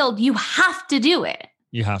launch failed, you have to do it.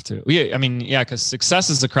 You have to. Yeah, I mean, because success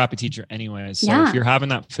is a crappy teacher anyways. So if you're having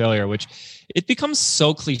that failure, which it becomes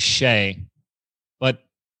so cliche, but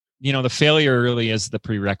the failure really is the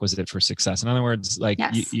prerequisite for success. In other words, like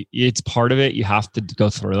it's part of it. You have to go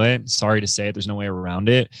through it. Sorry to say it, there's no way around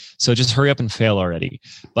it. So just hurry up and fail already.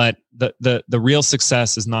 But the real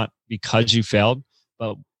success is not because you failed,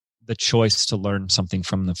 but the choice to learn something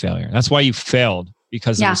from the failure. That's why you failed,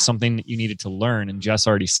 because it was something that you needed to learn. And Jess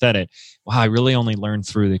already said it. Wow, I really only learned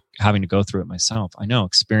through having to go through it myself. I know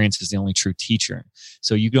experience is the only true teacher.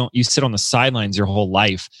 So you sit on the sidelines your whole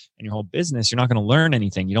life and your whole business. You're not going to learn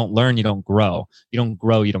anything. You don't learn, you don't grow. You don't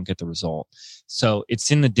grow, you don't get the result. So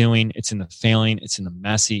it's in the doing, it's in the failing, it's in the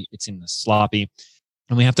messy, it's in the sloppy,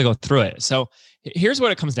 and we have to go through it. So here's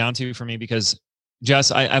what it comes down to for me, because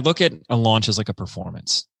Jess, I look at a launch as like a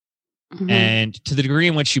performance. Mm-hmm. And to the degree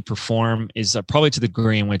in which you perform is probably to the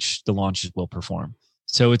degree in which the launches will perform.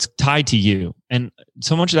 So it's tied to you. And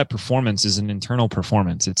so much of that performance is an internal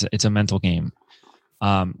performance. It's a mental game.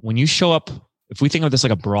 When you show up, if we think of this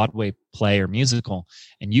like a Broadway play or musical,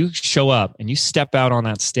 and you show up and you step out on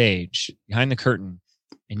that stage behind the curtain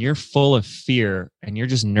and you're full of fear and you're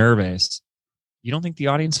just nervous, you don't think the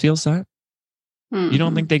audience feels that? Mm-hmm. You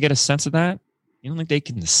don't think they get a sense of that? You don't think they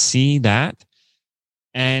can see that?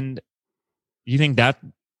 And you think that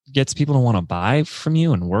gets people to want to buy from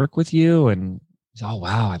you and work with you? And oh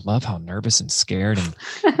wow, I love how nervous and scared,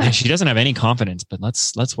 and man, she doesn't have any confidence, but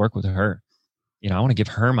let's work with her. I want to give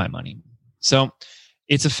her my money. So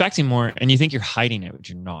it's affecting more, and you think you're hiding it, but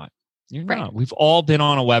you're not. You're not. We've all been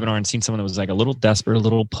on a webinar and seen someone that was like a little desperate, a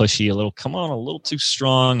little pushy, a little come on, a little too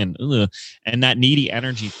strong, and that needy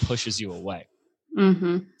energy pushes you away.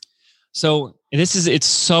 Mm-hmm. So it's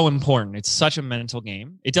so important. It's such a mental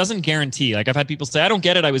game. It doesn't guarantee. Like I've had people say, I don't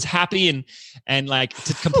get it. I was happy and like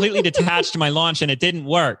completely detached to my launch and it didn't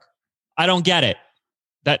work. I don't get it.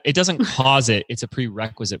 That it doesn't cause it. It's a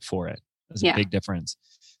prerequisite for it. There's a big difference.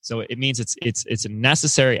 So it means it's a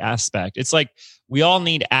necessary aspect. It's like we all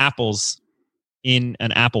need apples in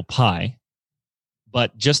an apple pie,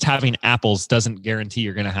 but just having apples doesn't guarantee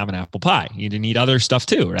you're going to have an apple pie. You need other stuff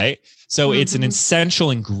too, right? So it's an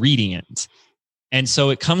essential ingredient. And so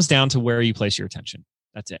it comes down to where you place your attention.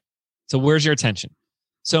 That's it. So where's your attention?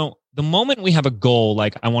 So the moment we have a goal,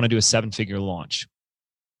 like I want to do a 7-figure launch,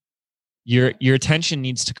 your attention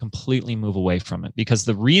needs to completely move away from it, because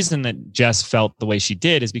the reason that Jess felt the way she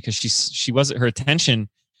did is because her attention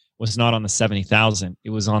was not on the 70,000. It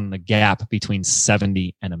was on the gap between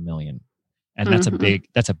 70 and 1 million. And that's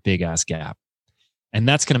a big ass gap. And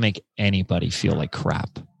that's going to make anybody feel like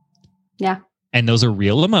crap. Yeah. And those are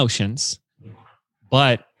real emotions,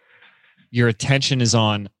 but your attention is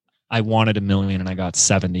on, I wanted 1 million and I got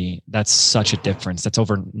 70. That's such a difference. That's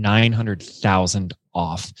over 900,000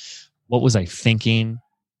 off. What was I thinking?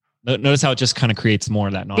 Notice how it just kind of creates more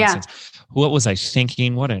of that nonsense. Yeah. What was I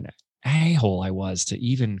thinking? What an a-hole I was to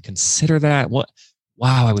even consider that. Wow,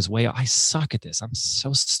 I was I suck at this. I'm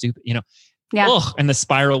so stupid. Yeah. Ugh, and the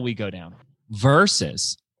spiral we go down.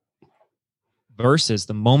 Versus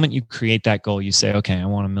the moment you create that goal, you say, okay, I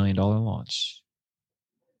want $1 million launch.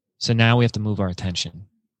 So now we have to move our attention.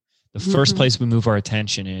 The first place we move our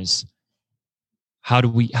attention is how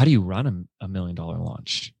do you run a $1 million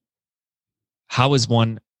launch? How does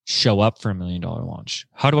one show up for $1 million launch?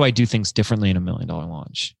 How do I do things differently in $1 million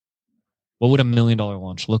launch? What would $1 million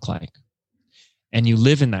launch look like? And you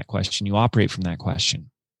live in that question. You operate from that question.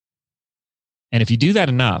 And if you do that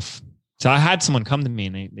enough, so I had someone come to me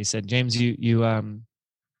and they said, James, you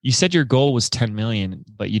said your goal was 10 million,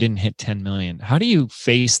 but you didn't hit 10 million. How do you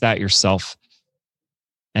face that yourself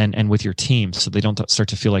and with your team so they don't start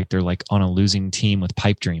to feel like they're like on a losing team with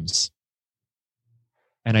pipe dreams?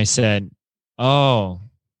 And I said, oh,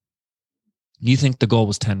 you think the goal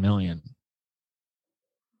was 10 million.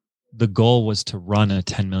 The goal was to run a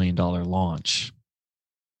 $10 million launch.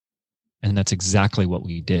 And that's exactly what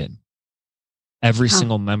we did. Every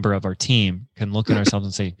single member of our team can look at ourselves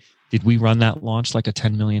and say, did we run that launch like a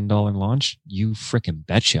 $10 million launch? You freaking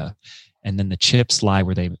betcha. And then the chips lie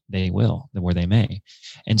where they will, where they may.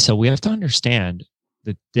 And so we have to understand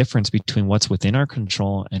the difference between what's within our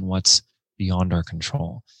control and what's beyond our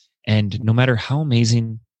control. And no matter how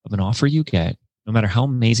amazing of an offer you get, no matter how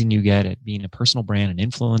amazing you get at being a personal brand, an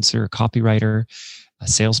influencer, a copywriter, a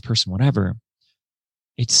salesperson, whatever,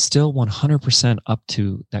 it's still 100% up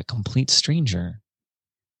to that complete stranger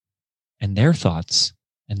and their thoughts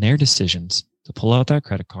and their decisions to pull out that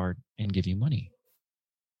credit card and give you money.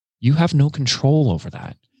 You have no control over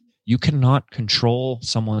that. You cannot control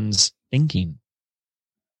someone's thinking.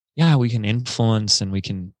 Yeah, we can influence and we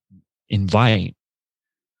can invite,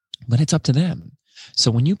 but it's up to them.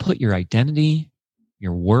 So when you put your identity,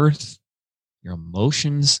 your worth, your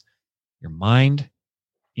emotions, your mind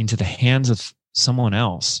into the hands of someone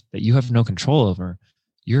else that you have no control over,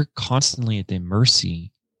 you're constantly at the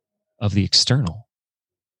mercy of the external,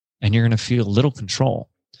 and you're going to feel little control.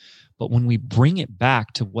 But when we bring it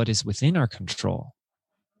back to what is within our control,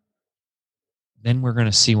 then we're going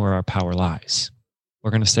to see where our power lies.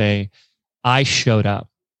 We're going to say, I showed up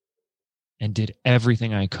and did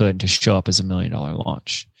everything I could to show up as $1 million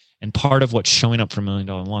launch. And part of what showing up for $1 million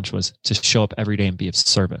launch was to show up every day and be of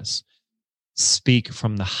service. Speak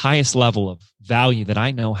from the highest level of value that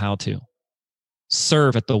I know how to.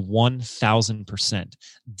 Serve at the 1000%.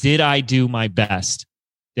 Did I do my best?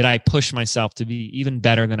 Did I push myself to be even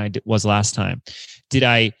better than I was last time? Did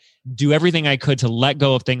I do everything I could to let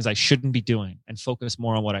go of things I shouldn't be doing and focus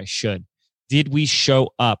more on what I should? Did we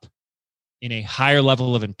show up in a higher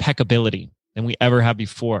level of impeccability than we ever have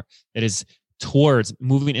before that is towards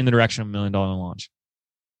moving in the direction of $1 million launch?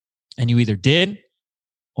 And you either did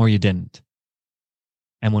or you didn't.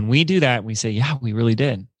 And when we do that, we say, yeah, we really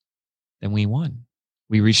did. Then we won.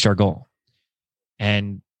 We reached our goal.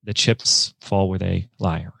 And the chips fall where they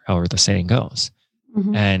lie, or however the saying goes.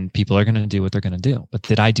 Mm-hmm. And people are going to do what they're going to do. But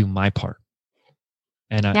did I do my part?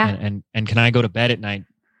 And and can I go to bed at night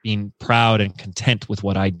being proud and content with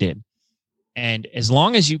what I did? And as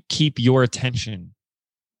long as you keep your attention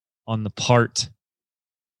on the part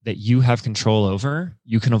that you have control over,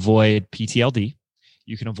 you can avoid PTLD.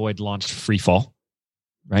 You can avoid launch free fall,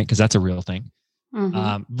 right? Because that's a real thing.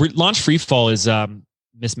 Mm-hmm. Launch free fall is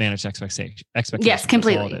mismanaged expectation. Yes,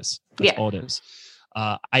 completely. That's all it is.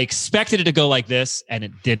 I expected it to go like this, and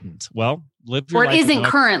it didn't. Well, live your life. Or it isn't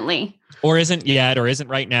currently. Or isn't yet, or isn't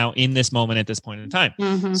right now in this moment at this point in time.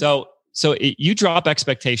 Mm-hmm. So you drop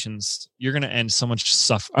expectations, you're going to end so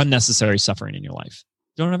much unnecessary suffering in your life.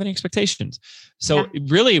 You don't have any expectations. So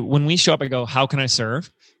really, when we show up, I go, how can I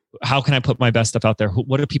serve? How can I put my best stuff out there?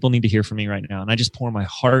 What do people need to hear from me right now? And I just pour my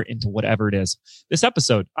heart into whatever it is. This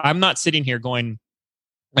episode, I'm not sitting here going,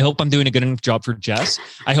 I hope I'm doing a good enough job for Jess.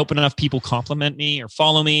 I hope enough people compliment me or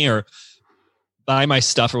follow me or buy my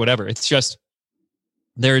stuff or whatever. It's just,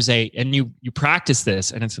 and you practice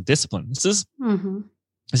this, and it's a discipline. This is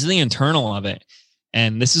the internal of it.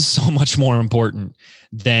 And this is so much more important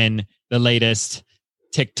than the latest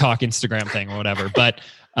TikTok, Instagram thing or whatever. But,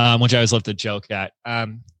 which I always love to joke at.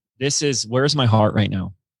 This is, where's my heart right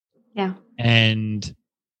now? Yeah. And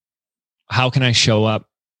how can I show up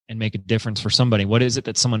and make a difference for somebody? What is it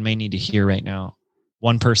that someone may need to hear right now?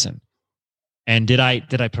 One person. And did I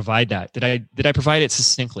provide that? Did I provide it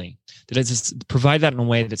succinctly? Did I just provide that in a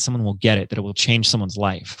way that someone will get it, that it will change someone's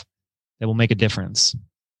life, that will make a difference?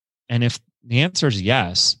 And if the answer is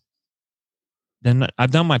yes, then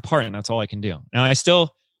I've done my part, and that's all I can do. Now, I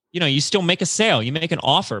still, you still make a sale, you make an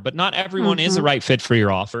offer, but not everyone is the right fit for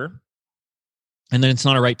your offer. And then it's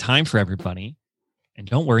not a right time for everybody. And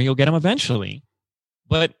don't worry, you'll get them eventually.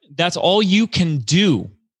 But that's all you can do,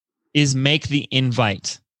 is make the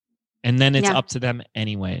invite. And then it's up to them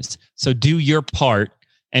anyways. So do your part,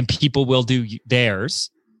 and people will do theirs,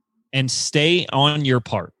 and stay on your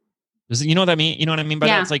part. You know what I mean? You know what I mean by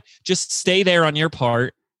that? It's like, just stay there on your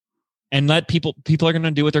part and let people are going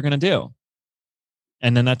to do what they're going to do.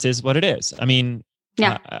 And then that is what it is. I mean,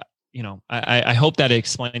 I hope that it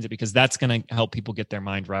explains it, because that's going to help people get their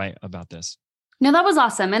mind right about this. No, that was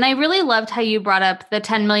awesome. And I really loved how you brought up the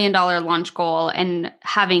 $10 million launch goal and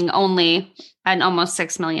having only an almost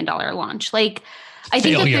 $6 million launch. Like, I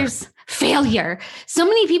think that there's failure. So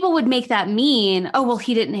many people would make that mean, oh, well,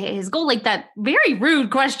 he didn't hit his goal. Like that very rude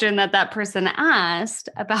question that person asked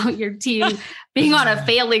about your team being on a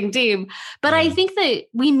failing team. But I think that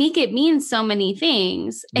we make it mean so many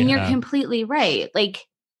things. And you're completely right. Like,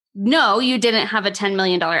 no, you didn't have a $10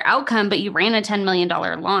 million outcome, but you ran a $10 million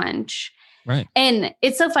launch. Right. And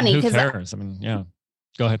it's so funny because I mean,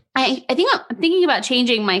 go ahead. I think I'm thinking about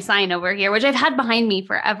changing my sign over here, which I've had behind me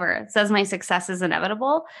forever. It says my success is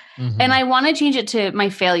inevitable. Mm-hmm. And I want to change it to my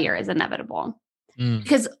failure is inevitable.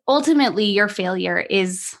 Because ultimately your failure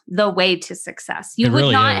is the way to success. You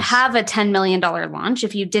would not have a $10 million launch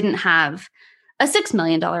if you didn't have a $6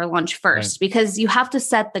 million launch first, because you have to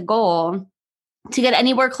set the goal to get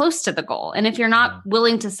anywhere close to the goal. And if you're not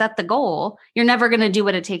willing to set the goal, you're never going to do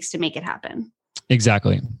what it takes to make it happen.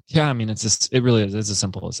 Exactly. Yeah. I mean, it really is. It's as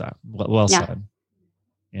simple as that. Well said.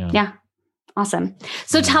 Yeah. Yeah. Awesome.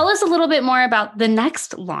 So tell us a little bit more about the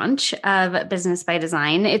next launch of Business by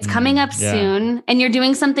Design. It's coming up soon and you're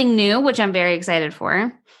doing something new, which I'm very excited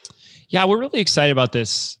for. Yeah, we're really excited about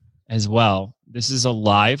this as well. This is a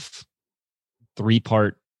live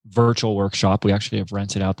 3-part virtual workshop. We actually have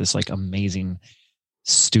rented out this like amazing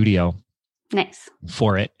studio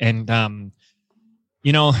for it. And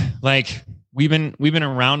like we've been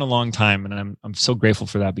around a long time, and I'm so grateful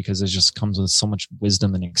for that, because it just comes with so much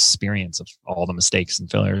wisdom and experience of all the mistakes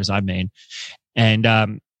and failures I've made.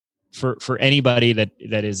 And for anybody that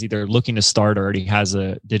is either looking to start or already has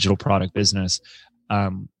a digital product business,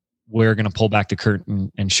 we're going to pull back the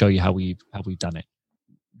curtain and show you how we've done it.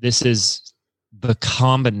 This is the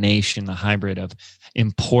combination, the hybrid of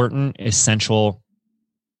important, essential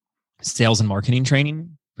sales and marketing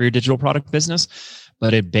training for your digital product business,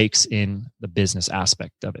 but it bakes in the business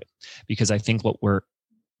aspect of it. Because I think what we're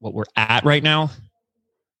at right now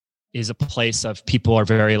is a place of people are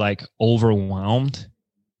very like overwhelmed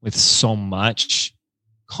with so much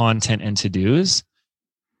content and to-dos,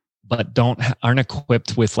 but aren't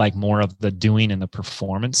equipped with like more of the doing and the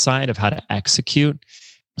performance side of how to execute.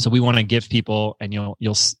 So we want to give people, and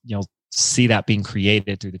you'll see that being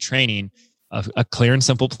created through the training, of a clear and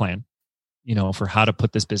simple plan, for how to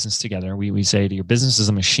put this business together. We say to your business is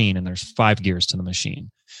a machine, and there's 5 gears to the machine.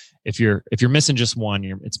 If you're missing just one,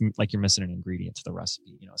 it's like you're missing an ingredient to the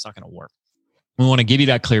recipe. It's not going to work. We want to give you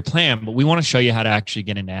that clear plan, but we want to show you how to actually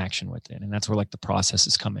get into action with it. And that's where like the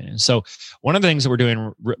processes come in. And so one of the things that we're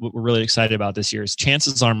doing, we're really excited about this year, is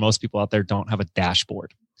chances are most people out there don't have a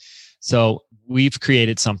dashboard. So we've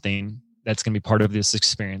created something that's going to be part of this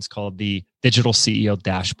experience called the Digital CEO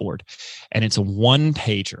Dashboard. And it's a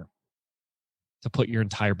 1-pager to put your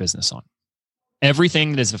entire business on.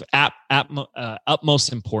 Everything that is of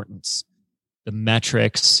utmost importance, the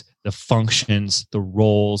metrics, the functions, the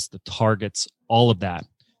roles, the targets, all of that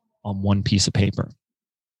on one piece of paper.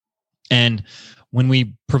 And when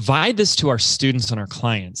we provide this to our students and our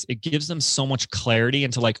clients, it gives them so much clarity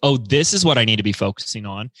into like, oh, this is what I need to be focusing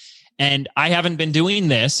on. And I haven't been doing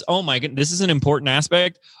this. Oh my goodness, this is an important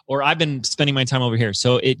aspect, or I've been spending my time over here.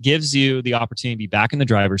 So it gives you the opportunity to be back in the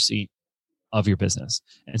driver's seat of your business.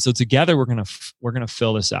 And so together we're going to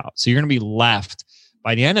fill this out. So you're going to be left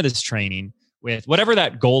by the end of this training with whatever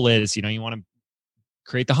that goal is. You want to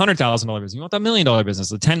create the $100,000 business. You want the $1 million business,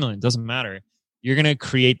 the 10 million, doesn't matter. You're going to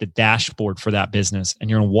create the dashboard for that business, and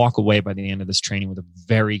you're going to walk away by the end of this training with a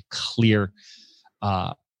very clear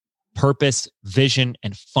purpose, vision,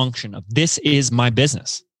 and function of this is my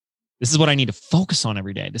business. This is what I need to focus on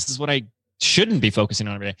every day. This is what I shouldn't be focusing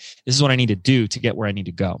on every day. This is what I need to do to get where I need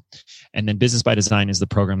to go. And then Business by Design is the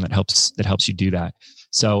program that helps you do that.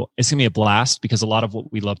 So it's going to be a blast, because a lot of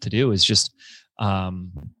what we love to do is just,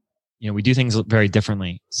 we do things very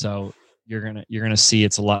differently. So you're going to see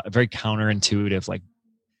it's a very counterintuitive, like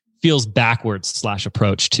feels backwards /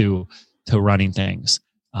 approach to running things,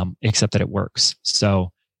 except that it works.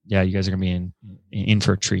 So yeah, you guys are going to be in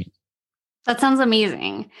for a treat. That sounds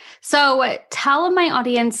amazing. So tell my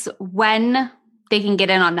audience when they can get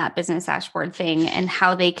in on that business dashboard thing and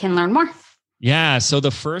how they can learn more. Yeah. So the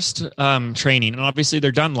first training, and obviously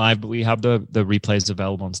they're done live, but we have the replays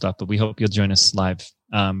available and stuff, but we hope you'll join us live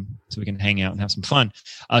so we can hang out and have some fun.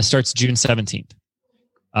 Starts June 17th.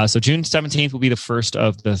 So June 17th will be the first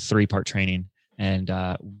of the 3-part training. And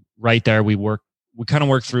right there, we kind of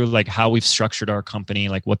work through like how we've structured our company,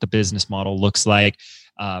 like what the business model looks like,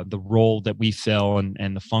 the role that we fill,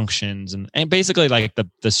 and the functions, and basically like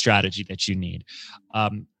the strategy that you need.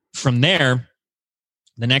 From there,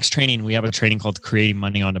 the next training, we have a training called Creating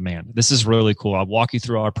Money on Demand. This is really cool. I'll walk you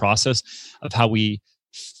through our process of how we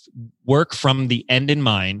work from the end in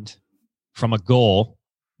mind, from a goal,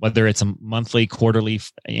 whether it's a monthly, quarterly,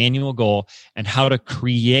 annual goal, and how to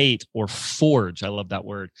create or forge, I love that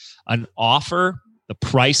word, an offer, the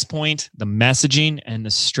price point, the messaging, and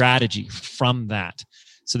the strategy from that,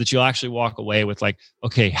 so that you'll actually walk away with like,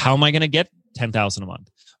 okay, how am I going to get $10,000 a month?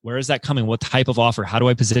 Where is that coming? What type of offer? How do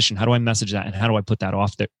I position? How do I message that? And how do I put that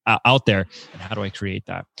out there? And how do I create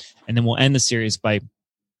that? And then we'll end the series by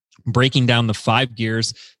breaking down the 5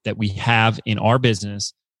 gears that we have in our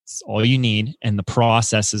business. It's all you need, and the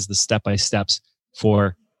processes, the step-by-steps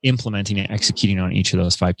for implementing and executing on each of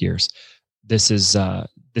those 5 gears. This is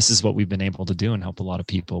what we've been able to do and help a lot of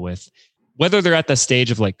people with, whether they're at the stage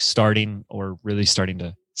of like starting or really starting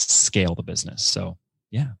to scale the business. So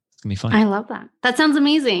yeah, it's gonna be fun. I love that. That sounds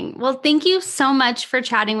amazing. Well, thank you so much for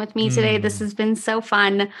chatting with me today. This has been so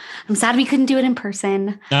fun. I'm sad we couldn't do it in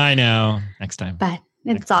person. I know. Next time. But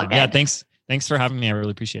it's all good. Yeah, thanks Thanks for having me. I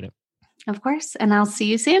really appreciate it. Of course. And I'll see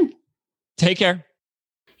you soon. Take care.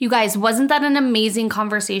 You guys, wasn't that an amazing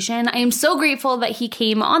conversation? I am so grateful that he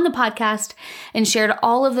came on the podcast and shared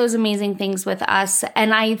all of those amazing things with us.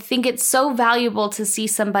 And I think it's so valuable to see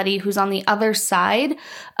somebody who's on the other side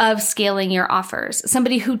of scaling your offers,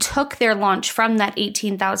 somebody who took their launch from that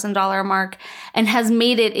 $18,000 mark and has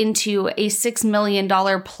made it into a $6 million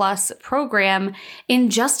plus program in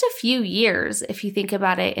just a few years, if you think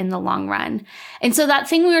about it in the long run. And so that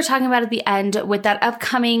thing we were talking about at the end with that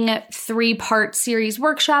upcoming 3-part series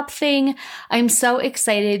workshop thing, I'm so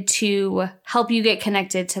excited to help you get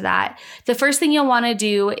connected to that. The first thing you'll want to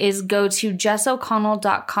do is go to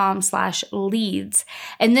jessoconnell.com/leads.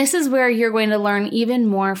 And this is where you're going to learn even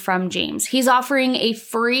more from James. He's offering a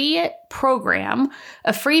free program,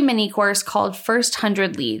 a free mini course called First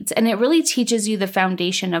 100 Leads. And it really teaches you the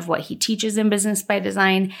foundation of what he teaches in Business by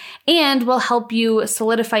Design and will help you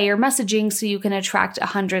solidify your messaging so you can attract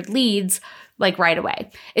 100 leads like right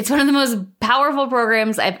away. It's one of the most powerful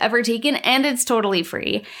programs I've ever taken, and it's totally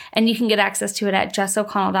free. And you can get access to it at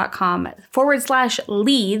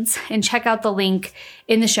jessoconnell.com/leads and check out the link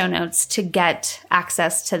in the show notes to get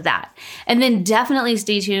access to that. And then definitely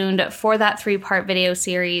stay tuned for that 3-part video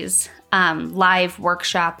series live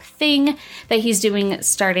workshop thing that he's doing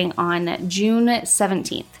starting on June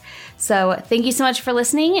 17th. So thank you so much for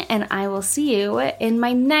listening, and I will see you in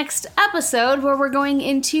my next episode where we're going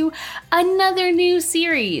into another new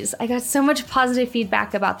series. I got so much positive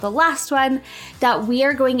feedback about the last one that we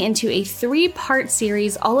are going into a 3-part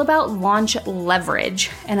series all about launch leverage,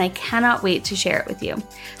 and I cannot wait to share it with you.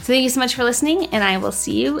 So thank you so much for listening, and I will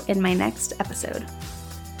see you in my next episode.